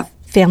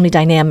 family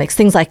dynamics,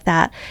 things like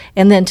that.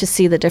 And then to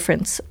see the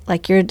difference,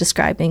 like you're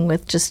describing,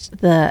 with just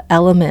the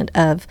element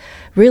of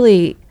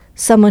really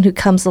someone who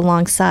comes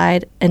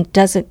alongside and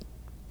doesn't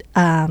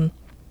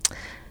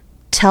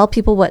tell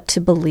people what to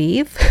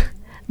believe,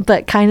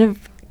 but kind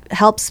of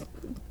helps,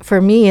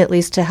 for me at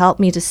least, to help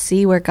me to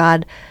see where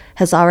God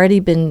has already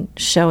been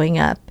showing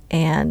up.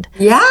 And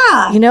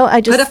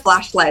I just put a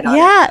flashlight on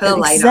it. Put a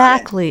light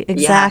exactly. on it.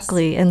 Yes.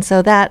 And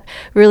so that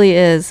really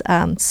is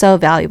so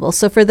valuable.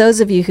 So for those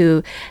of you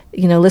who,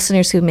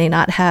 listeners who may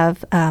not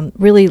have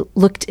really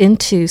looked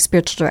into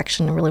spiritual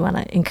direction, I really want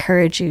to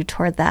encourage you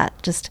toward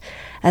that, just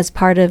as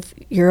part of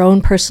your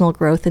own personal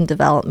growth and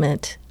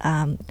development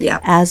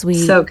as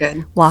we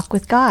walk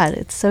with God.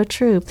 It's so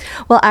true.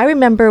 Well, I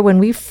remember when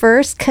we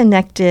first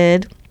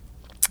connected,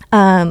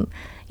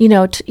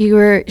 you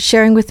were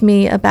sharing with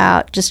me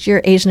about just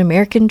your Asian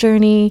American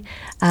journey.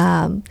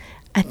 I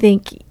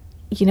think,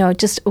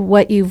 just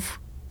what you've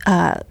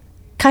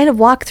kind of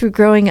walked through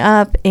growing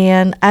up.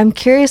 And I'm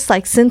curious,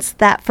 since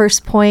that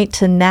first point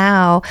to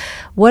now,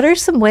 what are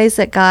some ways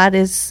that God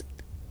is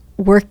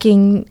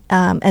working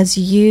as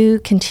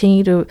you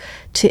continue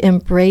to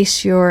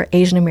embrace your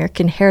Asian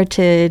American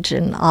heritage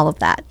and all of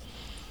that?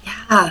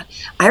 Yeah,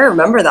 I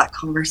remember that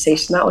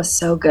conversation. That was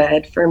so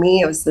good for me.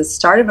 It was the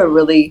start of a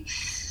really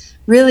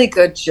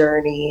good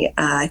journey.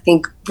 I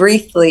think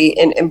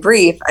in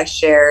brief, I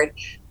shared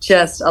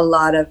just a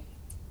lot of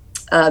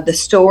the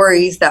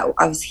stories that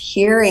I was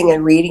hearing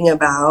and reading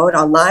about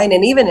online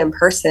and even in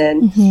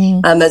person,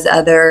 as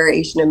other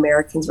Asian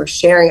Americans were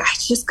sharing, I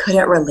just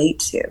couldn't relate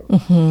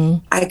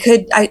to.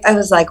 I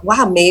was like,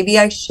 wow, maybe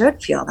I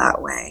should feel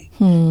that way.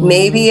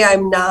 Maybe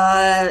I'm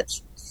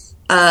not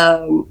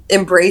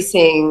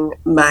embracing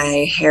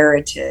my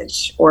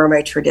heritage or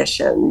my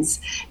traditions.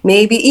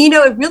 Maybe,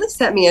 it really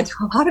sent me into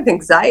a lot of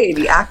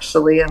anxiety,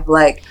 actually, of who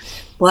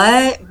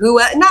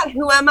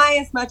am I,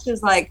 as much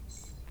as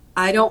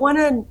I don't want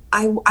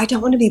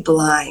to be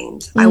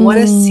blind. I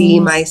want to see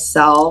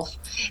myself,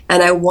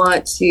 and I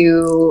want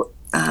to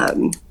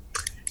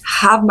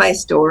have my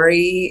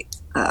story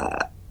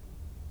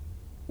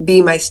be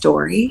my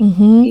story,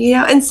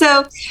 and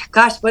so,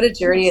 gosh, what a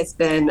journey it's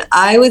been.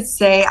 I would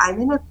say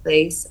I'm in a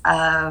place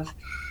of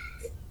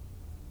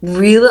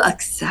real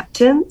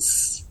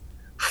acceptance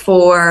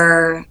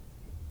for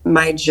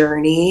my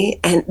journey.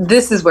 And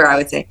this is where I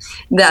would say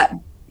that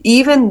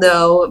even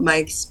though my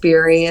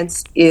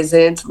experience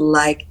isn't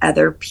like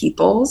other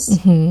people's,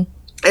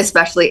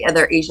 especially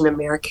other Asian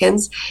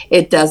Americans,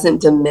 it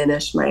doesn't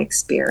diminish my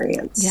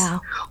experience,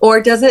 or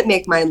it doesn't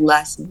make mine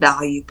less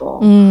valuable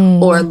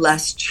or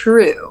less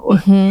true.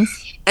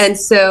 And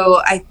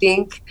so I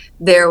think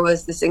there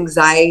was this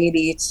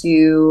anxiety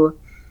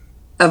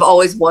of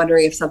always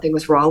wondering if something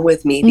was wrong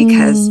with me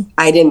because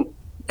I didn't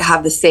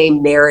have the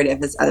same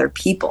narrative as other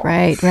people.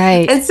 Right.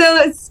 And so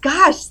it's,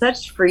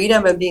 such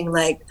freedom of being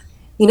like,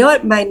 you know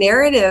what, my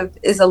narrative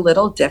is a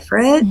little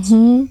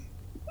different,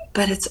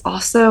 but it's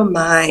also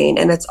mine,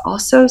 and it's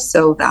also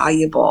so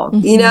valuable,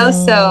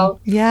 So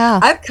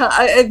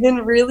I've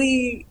been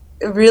really,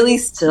 really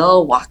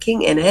still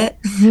walking in it,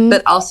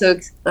 but also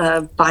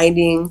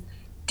finding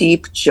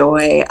deep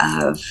joy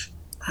of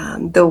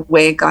the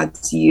way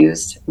God's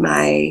used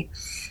my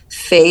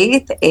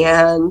faith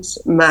and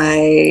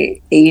my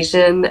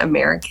Asian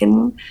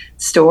American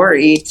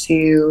story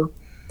to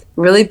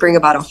really bring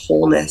about a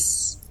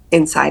wholeness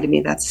inside of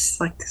me that's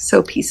like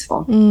so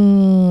peaceful.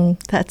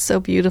 That's so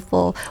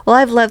beautiful. Well,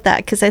 I've loved that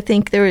because I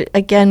think there,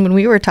 again, when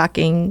we were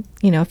talking,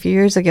 a few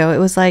years ago, it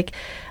was like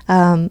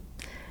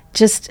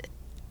just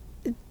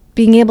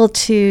being able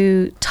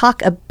to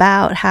talk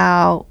about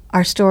how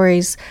our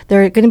stories,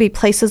 there are going to be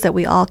places that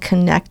we all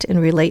connect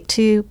and relate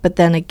to, but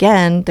then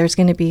again, there's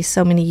going to be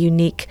so many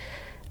unique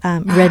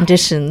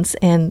renditions.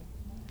 And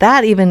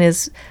that even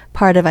is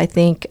part of, I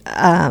think,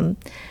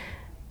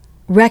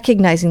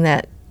 recognizing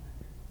that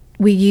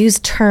we use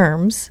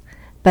terms,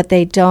 but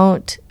they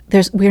don't,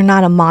 we're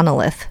not a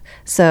monolith.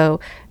 So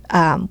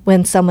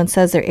when someone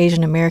says they're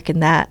Asian American,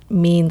 that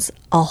means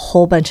a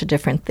whole bunch of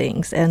different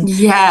things. And,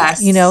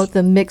 yes,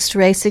 the mixed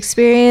race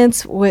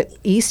experience with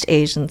East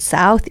Asian,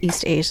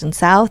 Southeast Asian,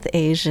 South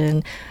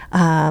Asian,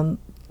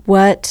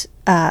 multi-ethnic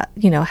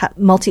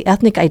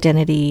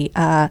identity,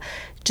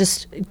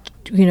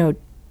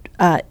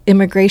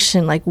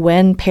 immigration, like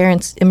when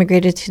parents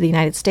immigrated to the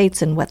United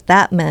States and what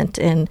that meant,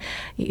 and,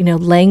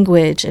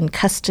 language and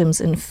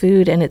customs and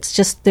food. And it's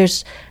just,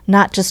 there's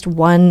not just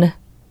one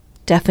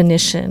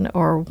definition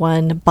or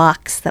one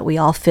box that we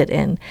all fit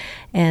in,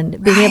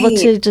 and being able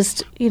to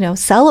just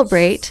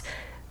celebrate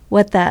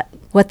what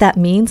that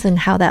means and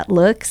how that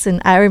looks.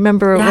 And I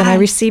remember when I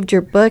received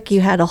your book,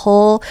 you had a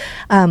whole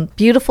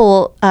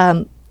beautiful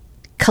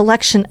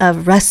collection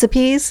of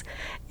recipes,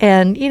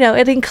 and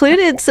it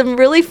included some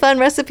really fun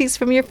recipes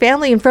from your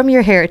family and from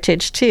your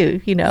heritage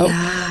too.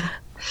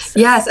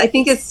 Yes, I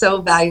think it's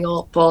so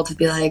valuable to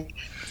be like,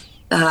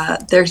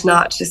 there's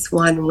not just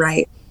one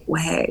right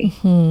way.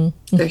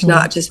 There's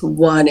not just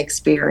one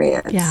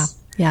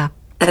experience. Yeah.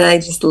 And I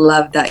just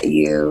love that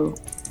you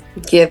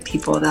give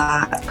people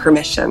that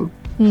permission.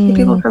 Give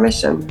people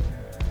permission.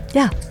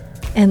 Yeah.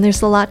 And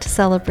there's a lot to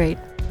celebrate.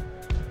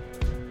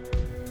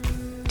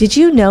 Did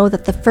you know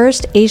that the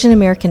first Asian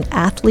American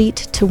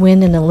athlete to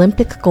win an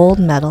Olympic gold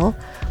medal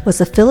was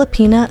a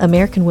Filipina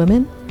American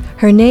woman?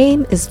 Her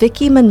name is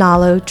Vicky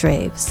Manalo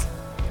Draves.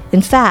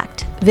 In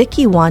fact,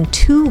 Vicky won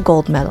 2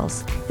 gold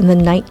medals in the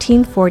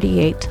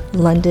 1948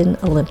 London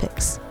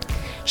Olympics.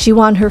 She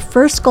won her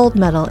first gold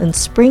medal in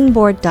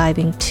springboard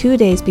diving 2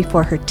 days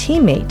before her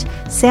teammate,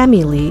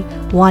 Sammy Lee,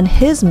 won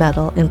his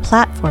medal in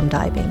platform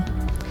diving.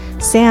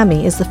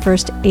 Sammy is the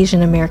first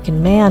Asian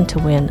American man to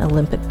win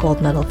Olympic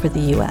gold medal for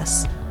the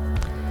U.S.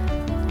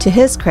 To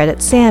his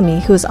credit, Sammy,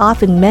 who is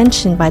often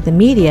mentioned by the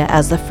media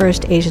as the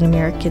first Asian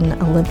American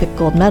Olympic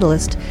gold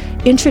medalist,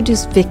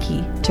 introduced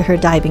Vicky to her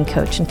diving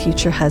coach and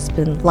future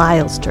husband,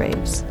 Lyles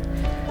Draves.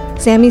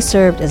 Sammy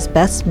served as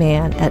best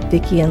man at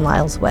Vicky and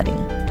Lyle's wedding.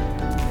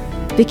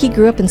 Vicky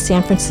grew up in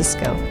San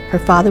Francisco. Her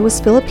father was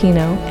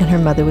Filipino and her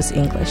mother was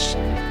English.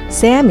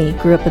 Sammy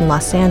grew up in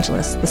Los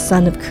Angeles, the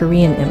son of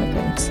Korean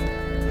immigrants.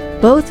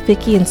 Both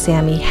Vicky and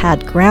Sammy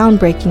had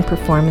groundbreaking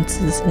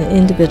performances in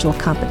individual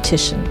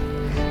competition.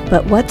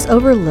 But what's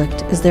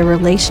overlooked is their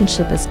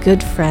relationship as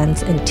good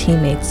friends and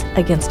teammates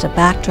against a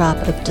backdrop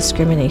of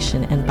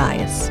discrimination and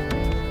bias.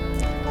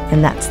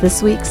 And that's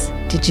this week's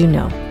Did You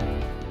Know?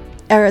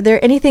 Are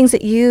there any things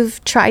that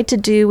you've tried to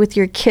do with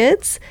your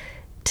kids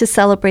to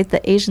celebrate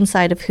the Asian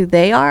side of who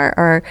they are?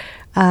 Or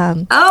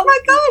oh my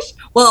gosh.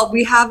 Well,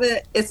 we have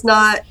it. It's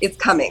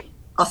coming.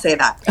 I'll say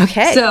that.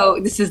 Okay. So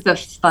this is the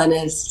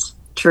funnest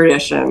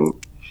tradition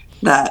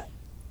that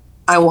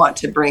I want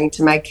to bring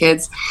to my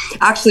kids.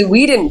 Actually,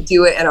 we didn't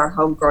do it in our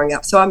home growing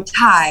up. So I'm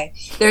Thai.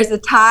 There's a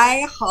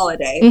Thai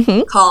holiday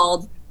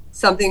called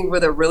something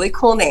with a really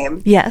cool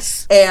name.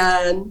 Yes.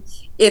 And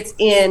it's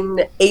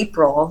in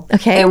April.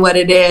 Okay. And what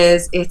it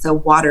is, it's a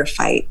water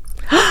fight.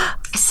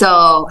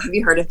 So have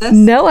you heard of this?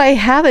 No, I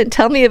haven't.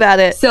 Tell me about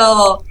it.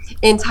 So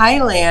in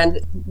Thailand,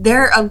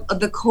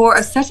 the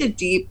core, such a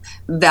deep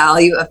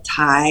value of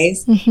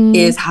Thais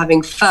is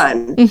having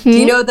fun. Do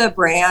you know the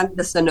brand,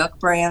 the Sanuk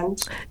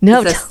brand?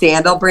 No. It's a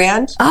sandal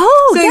brand.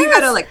 Oh, so yes. You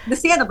gotta like the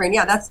sandal brand.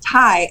 Yeah, that's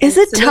Thai. Is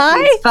it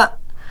Thai?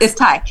 It's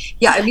Thai.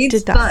 Yeah, it means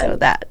did fun. not know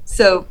that.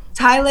 So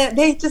Thailand,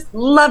 they just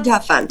love to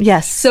have fun.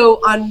 Yes.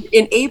 So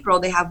in April,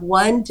 they have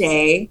one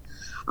day,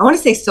 I want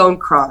to say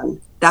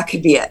Songkran. That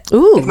could be it.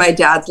 Ooh. If my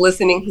dad's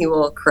listening, he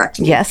will correct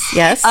me.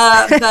 Yes.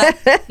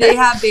 But they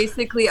have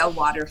basically a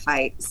water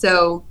fight.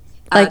 So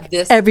like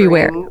this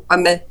everywhere.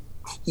 Spring,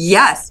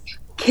 yes.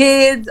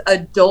 Kids,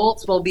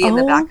 adults will be in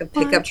the back of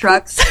pickup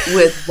trucks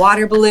with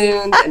water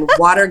balloons and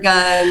water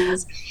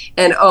guns.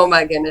 And oh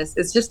my goodness,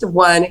 it's just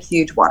one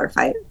huge water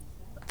fight.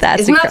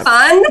 That's Isn't incredible.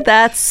 that fun?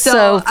 That's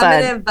so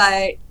fun.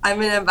 I'm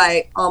gonna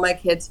invite all my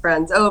kids'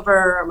 friends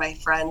over, or my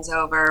friends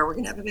over. We're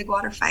gonna have a big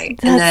water fight,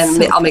 and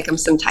then I'll make them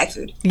some Thai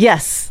food.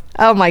 Yes.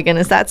 Oh my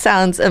goodness, that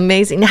sounds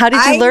amazing. How did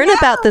you learn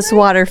about this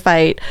water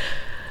fight?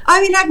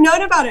 I mean, I've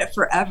known about it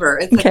forever.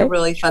 It's like a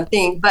really fun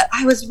thing. But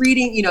I was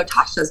reading,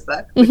 Tasha's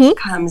book, which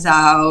comes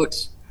out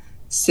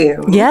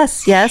soon.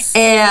 Yes.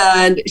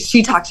 And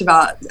she talked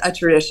about a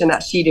tradition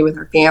that she did with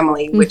her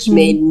family, which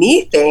made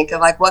me think of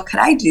like, what could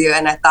I do?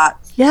 And I thought,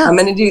 Yeah. I'm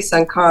going to do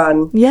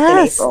Sunkan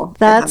in April.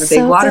 That's have a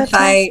big water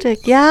fantastic.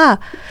 fight. Yeah.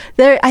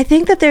 I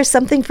think that there's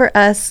something for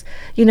us,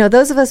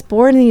 those of us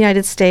born in the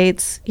United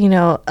States,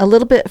 a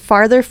little bit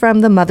farther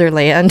from the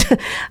motherland,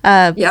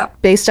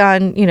 based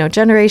on,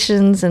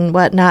 generations and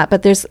whatnot.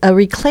 But there's a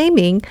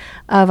reclaiming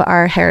of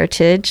our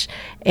heritage.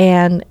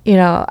 And,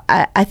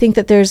 I think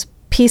that there's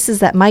pieces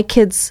that my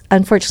kids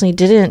unfortunately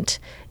didn't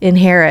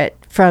inherit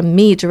from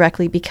me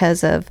directly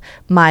because of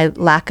my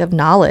lack of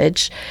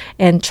knowledge,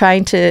 and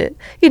trying to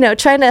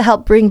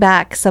help bring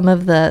back some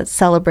of the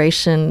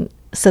celebration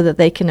so that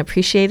they can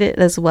appreciate it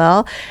as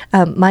well.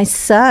 My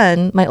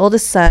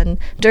oldest son,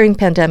 during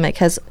pandemic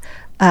has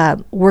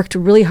worked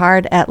really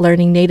hard at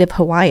learning Native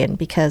Hawaiian,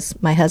 because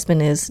my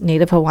husband is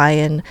Native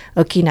Hawaiian,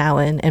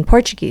 Okinawan, and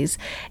Portuguese.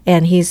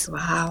 And he's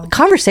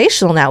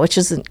conversational now, which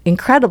is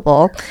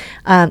incredible.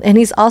 And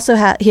he also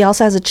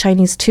has a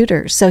Chinese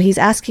tutor. So he's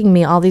asking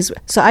me all these.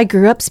 So I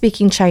grew up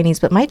speaking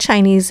Chinese, but my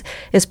Chinese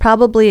is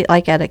probably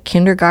like at a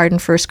kindergarten,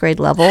 first grade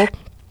level.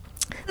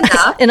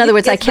 In other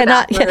words, I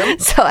cannot.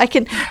 So I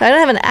don't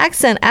have an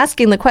accent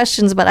asking the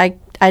questions, but I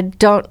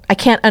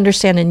can't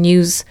understand a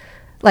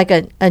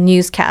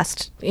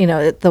newscast,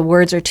 the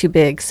words are too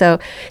big. So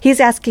he's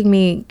asking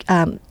me,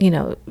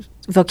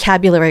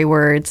 vocabulary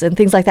words and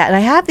things like that. And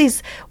I have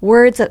these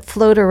words that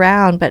float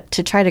around, but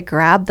to try to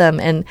grab them.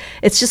 And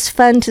it's just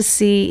fun to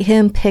see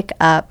him pick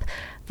up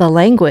the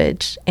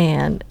language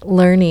and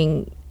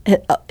learning,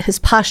 his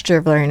posture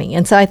of learning.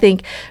 And so I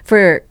think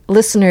for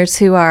listeners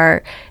who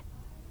are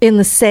in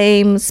the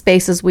same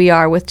space as we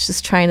are with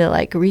just trying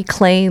to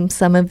reclaim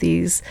some of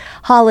these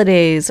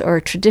holidays or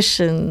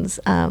traditions,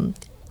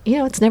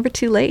 it's never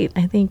too late.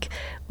 I think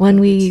when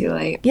we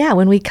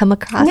come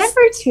across.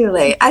 Never too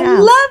late. I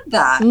love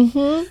that.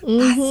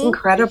 That's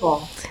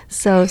incredible.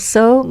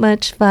 So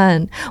much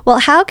fun. Well,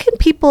 how can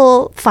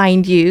people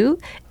find you?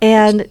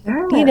 And,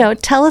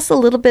 tell us a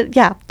little bit,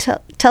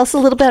 tell us a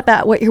little bit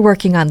about what you're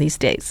working on these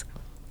days.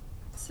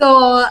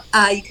 So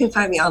you can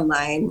find me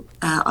online,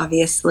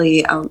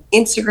 obviously,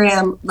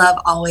 Instagram,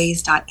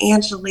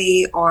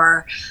 lovealways.anjuli,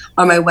 or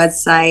on my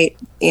website,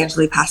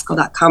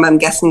 anjulipaschal.com. I'm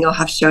guessing you'll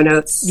have show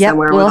notes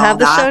somewhere. We'll have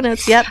the show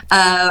notes, yep.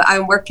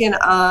 I'm working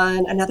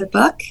on another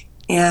book,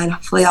 and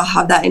hopefully I'll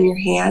have that in your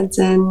hands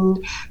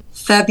in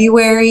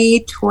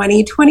February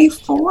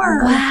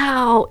 2024.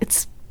 Wow,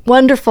 it's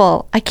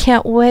wonderful. I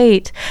can't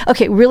wait.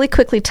 Okay, really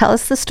quickly, tell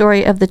us the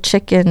story of the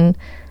chicken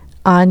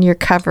on your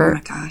cover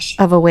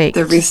of Awake.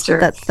 The rooster.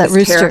 That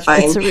rooster.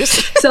 Terrifying. It's a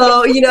rooster.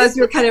 So, as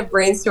we were kind of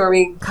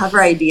brainstorming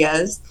cover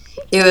ideas,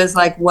 it was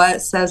like,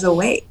 what says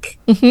Awake?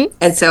 Mm-hmm.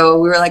 And so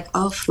we were like,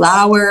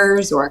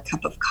 flowers or a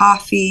cup of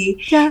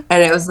coffee. Yeah.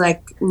 And it was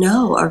like,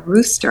 no, a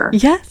rooster.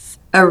 Yes.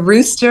 A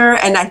rooster.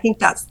 And I think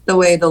that's the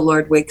way the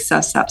Lord wakes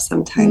us up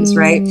sometimes,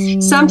 right?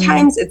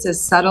 Sometimes it's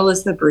as subtle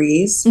as the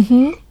breeze.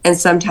 Mm-hmm. And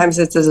sometimes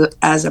it's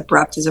as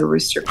abrupt as a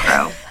rooster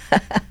crow.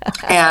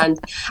 And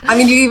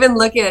you even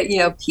look at,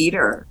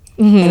 Peter,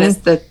 and it's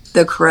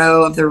the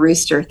crow of the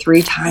rooster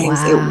 3 times.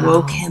 Wow. It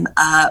woke him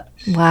up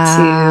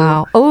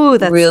to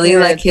that's really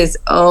good. Like his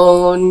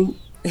own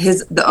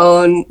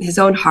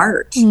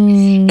heart.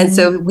 And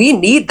so we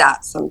need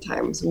that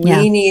sometimes.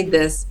 We need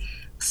this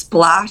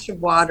splash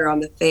of water on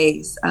the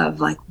face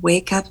of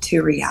wake up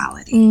to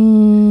reality.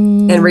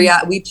 And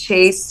we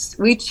chase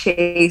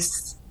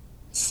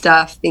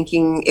stuff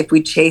thinking if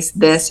we chase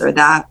this or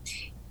that,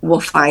 we'll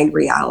find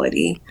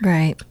reality.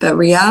 Right. But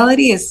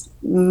reality is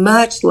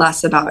much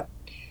less about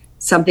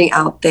something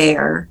out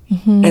there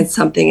and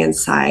something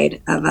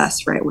inside of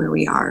us right where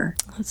we are.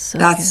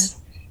 That's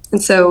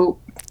and so,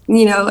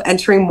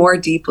 entering more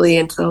deeply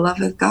into the love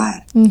of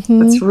God.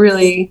 That's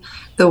really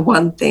the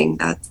one thing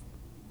that's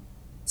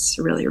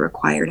really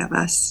required of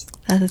us.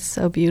 That is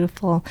so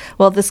beautiful.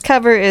 Well, this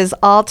cover is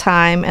all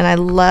time, and I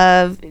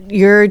love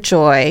your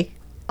joy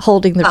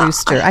holding the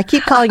rooster. I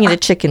keep calling it a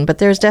chicken, but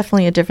there's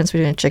definitely a difference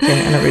between a chicken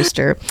and a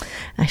rooster.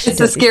 It's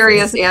the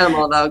scariest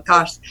animal, though.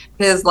 Gosh,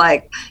 his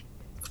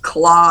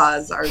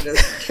claws are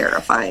just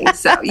terrifying.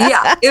 So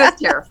yeah, it was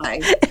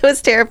terrifying. It was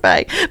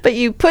terrifying, but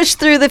you pushed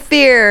through the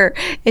fear,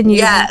 and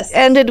you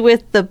ended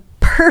with the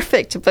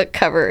perfect book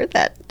cover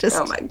that just,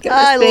 oh my goodness,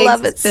 I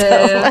love it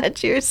so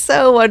much. You're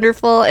so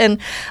wonderful, and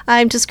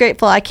I'm just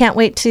grateful. I can't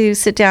wait to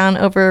sit down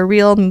over a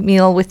real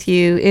meal with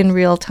you in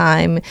real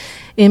time,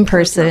 in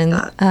person.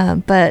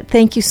 But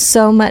thank you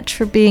so much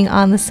for being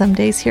on the Some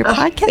Days Here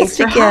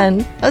podcast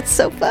again. That's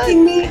so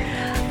fun.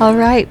 All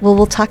right. Well,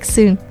 we'll talk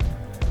soon.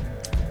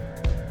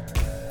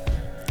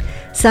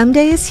 Some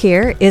Days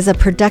Here is a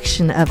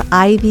production of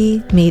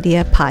Ivy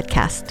Media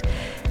Podcast.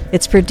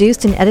 It's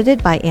produced and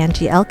edited by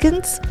Angie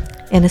Elkins,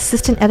 and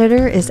assistant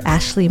editor is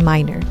Ashley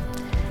Miner.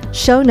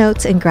 Show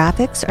notes and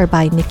graphics are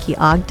by Nikki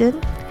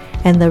Ogden,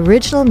 and the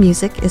original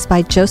music is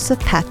by Joseph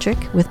Patrick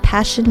with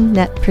Passion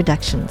Net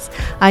Productions.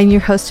 I'm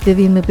your host,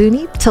 Vivian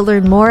Mabuni. To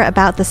learn more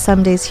about the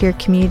Some Days Here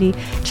community,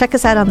 check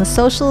us out on the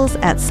socials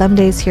at Some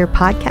Days Here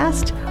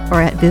Podcast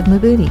or at Viv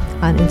Mabuni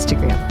on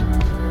Instagram.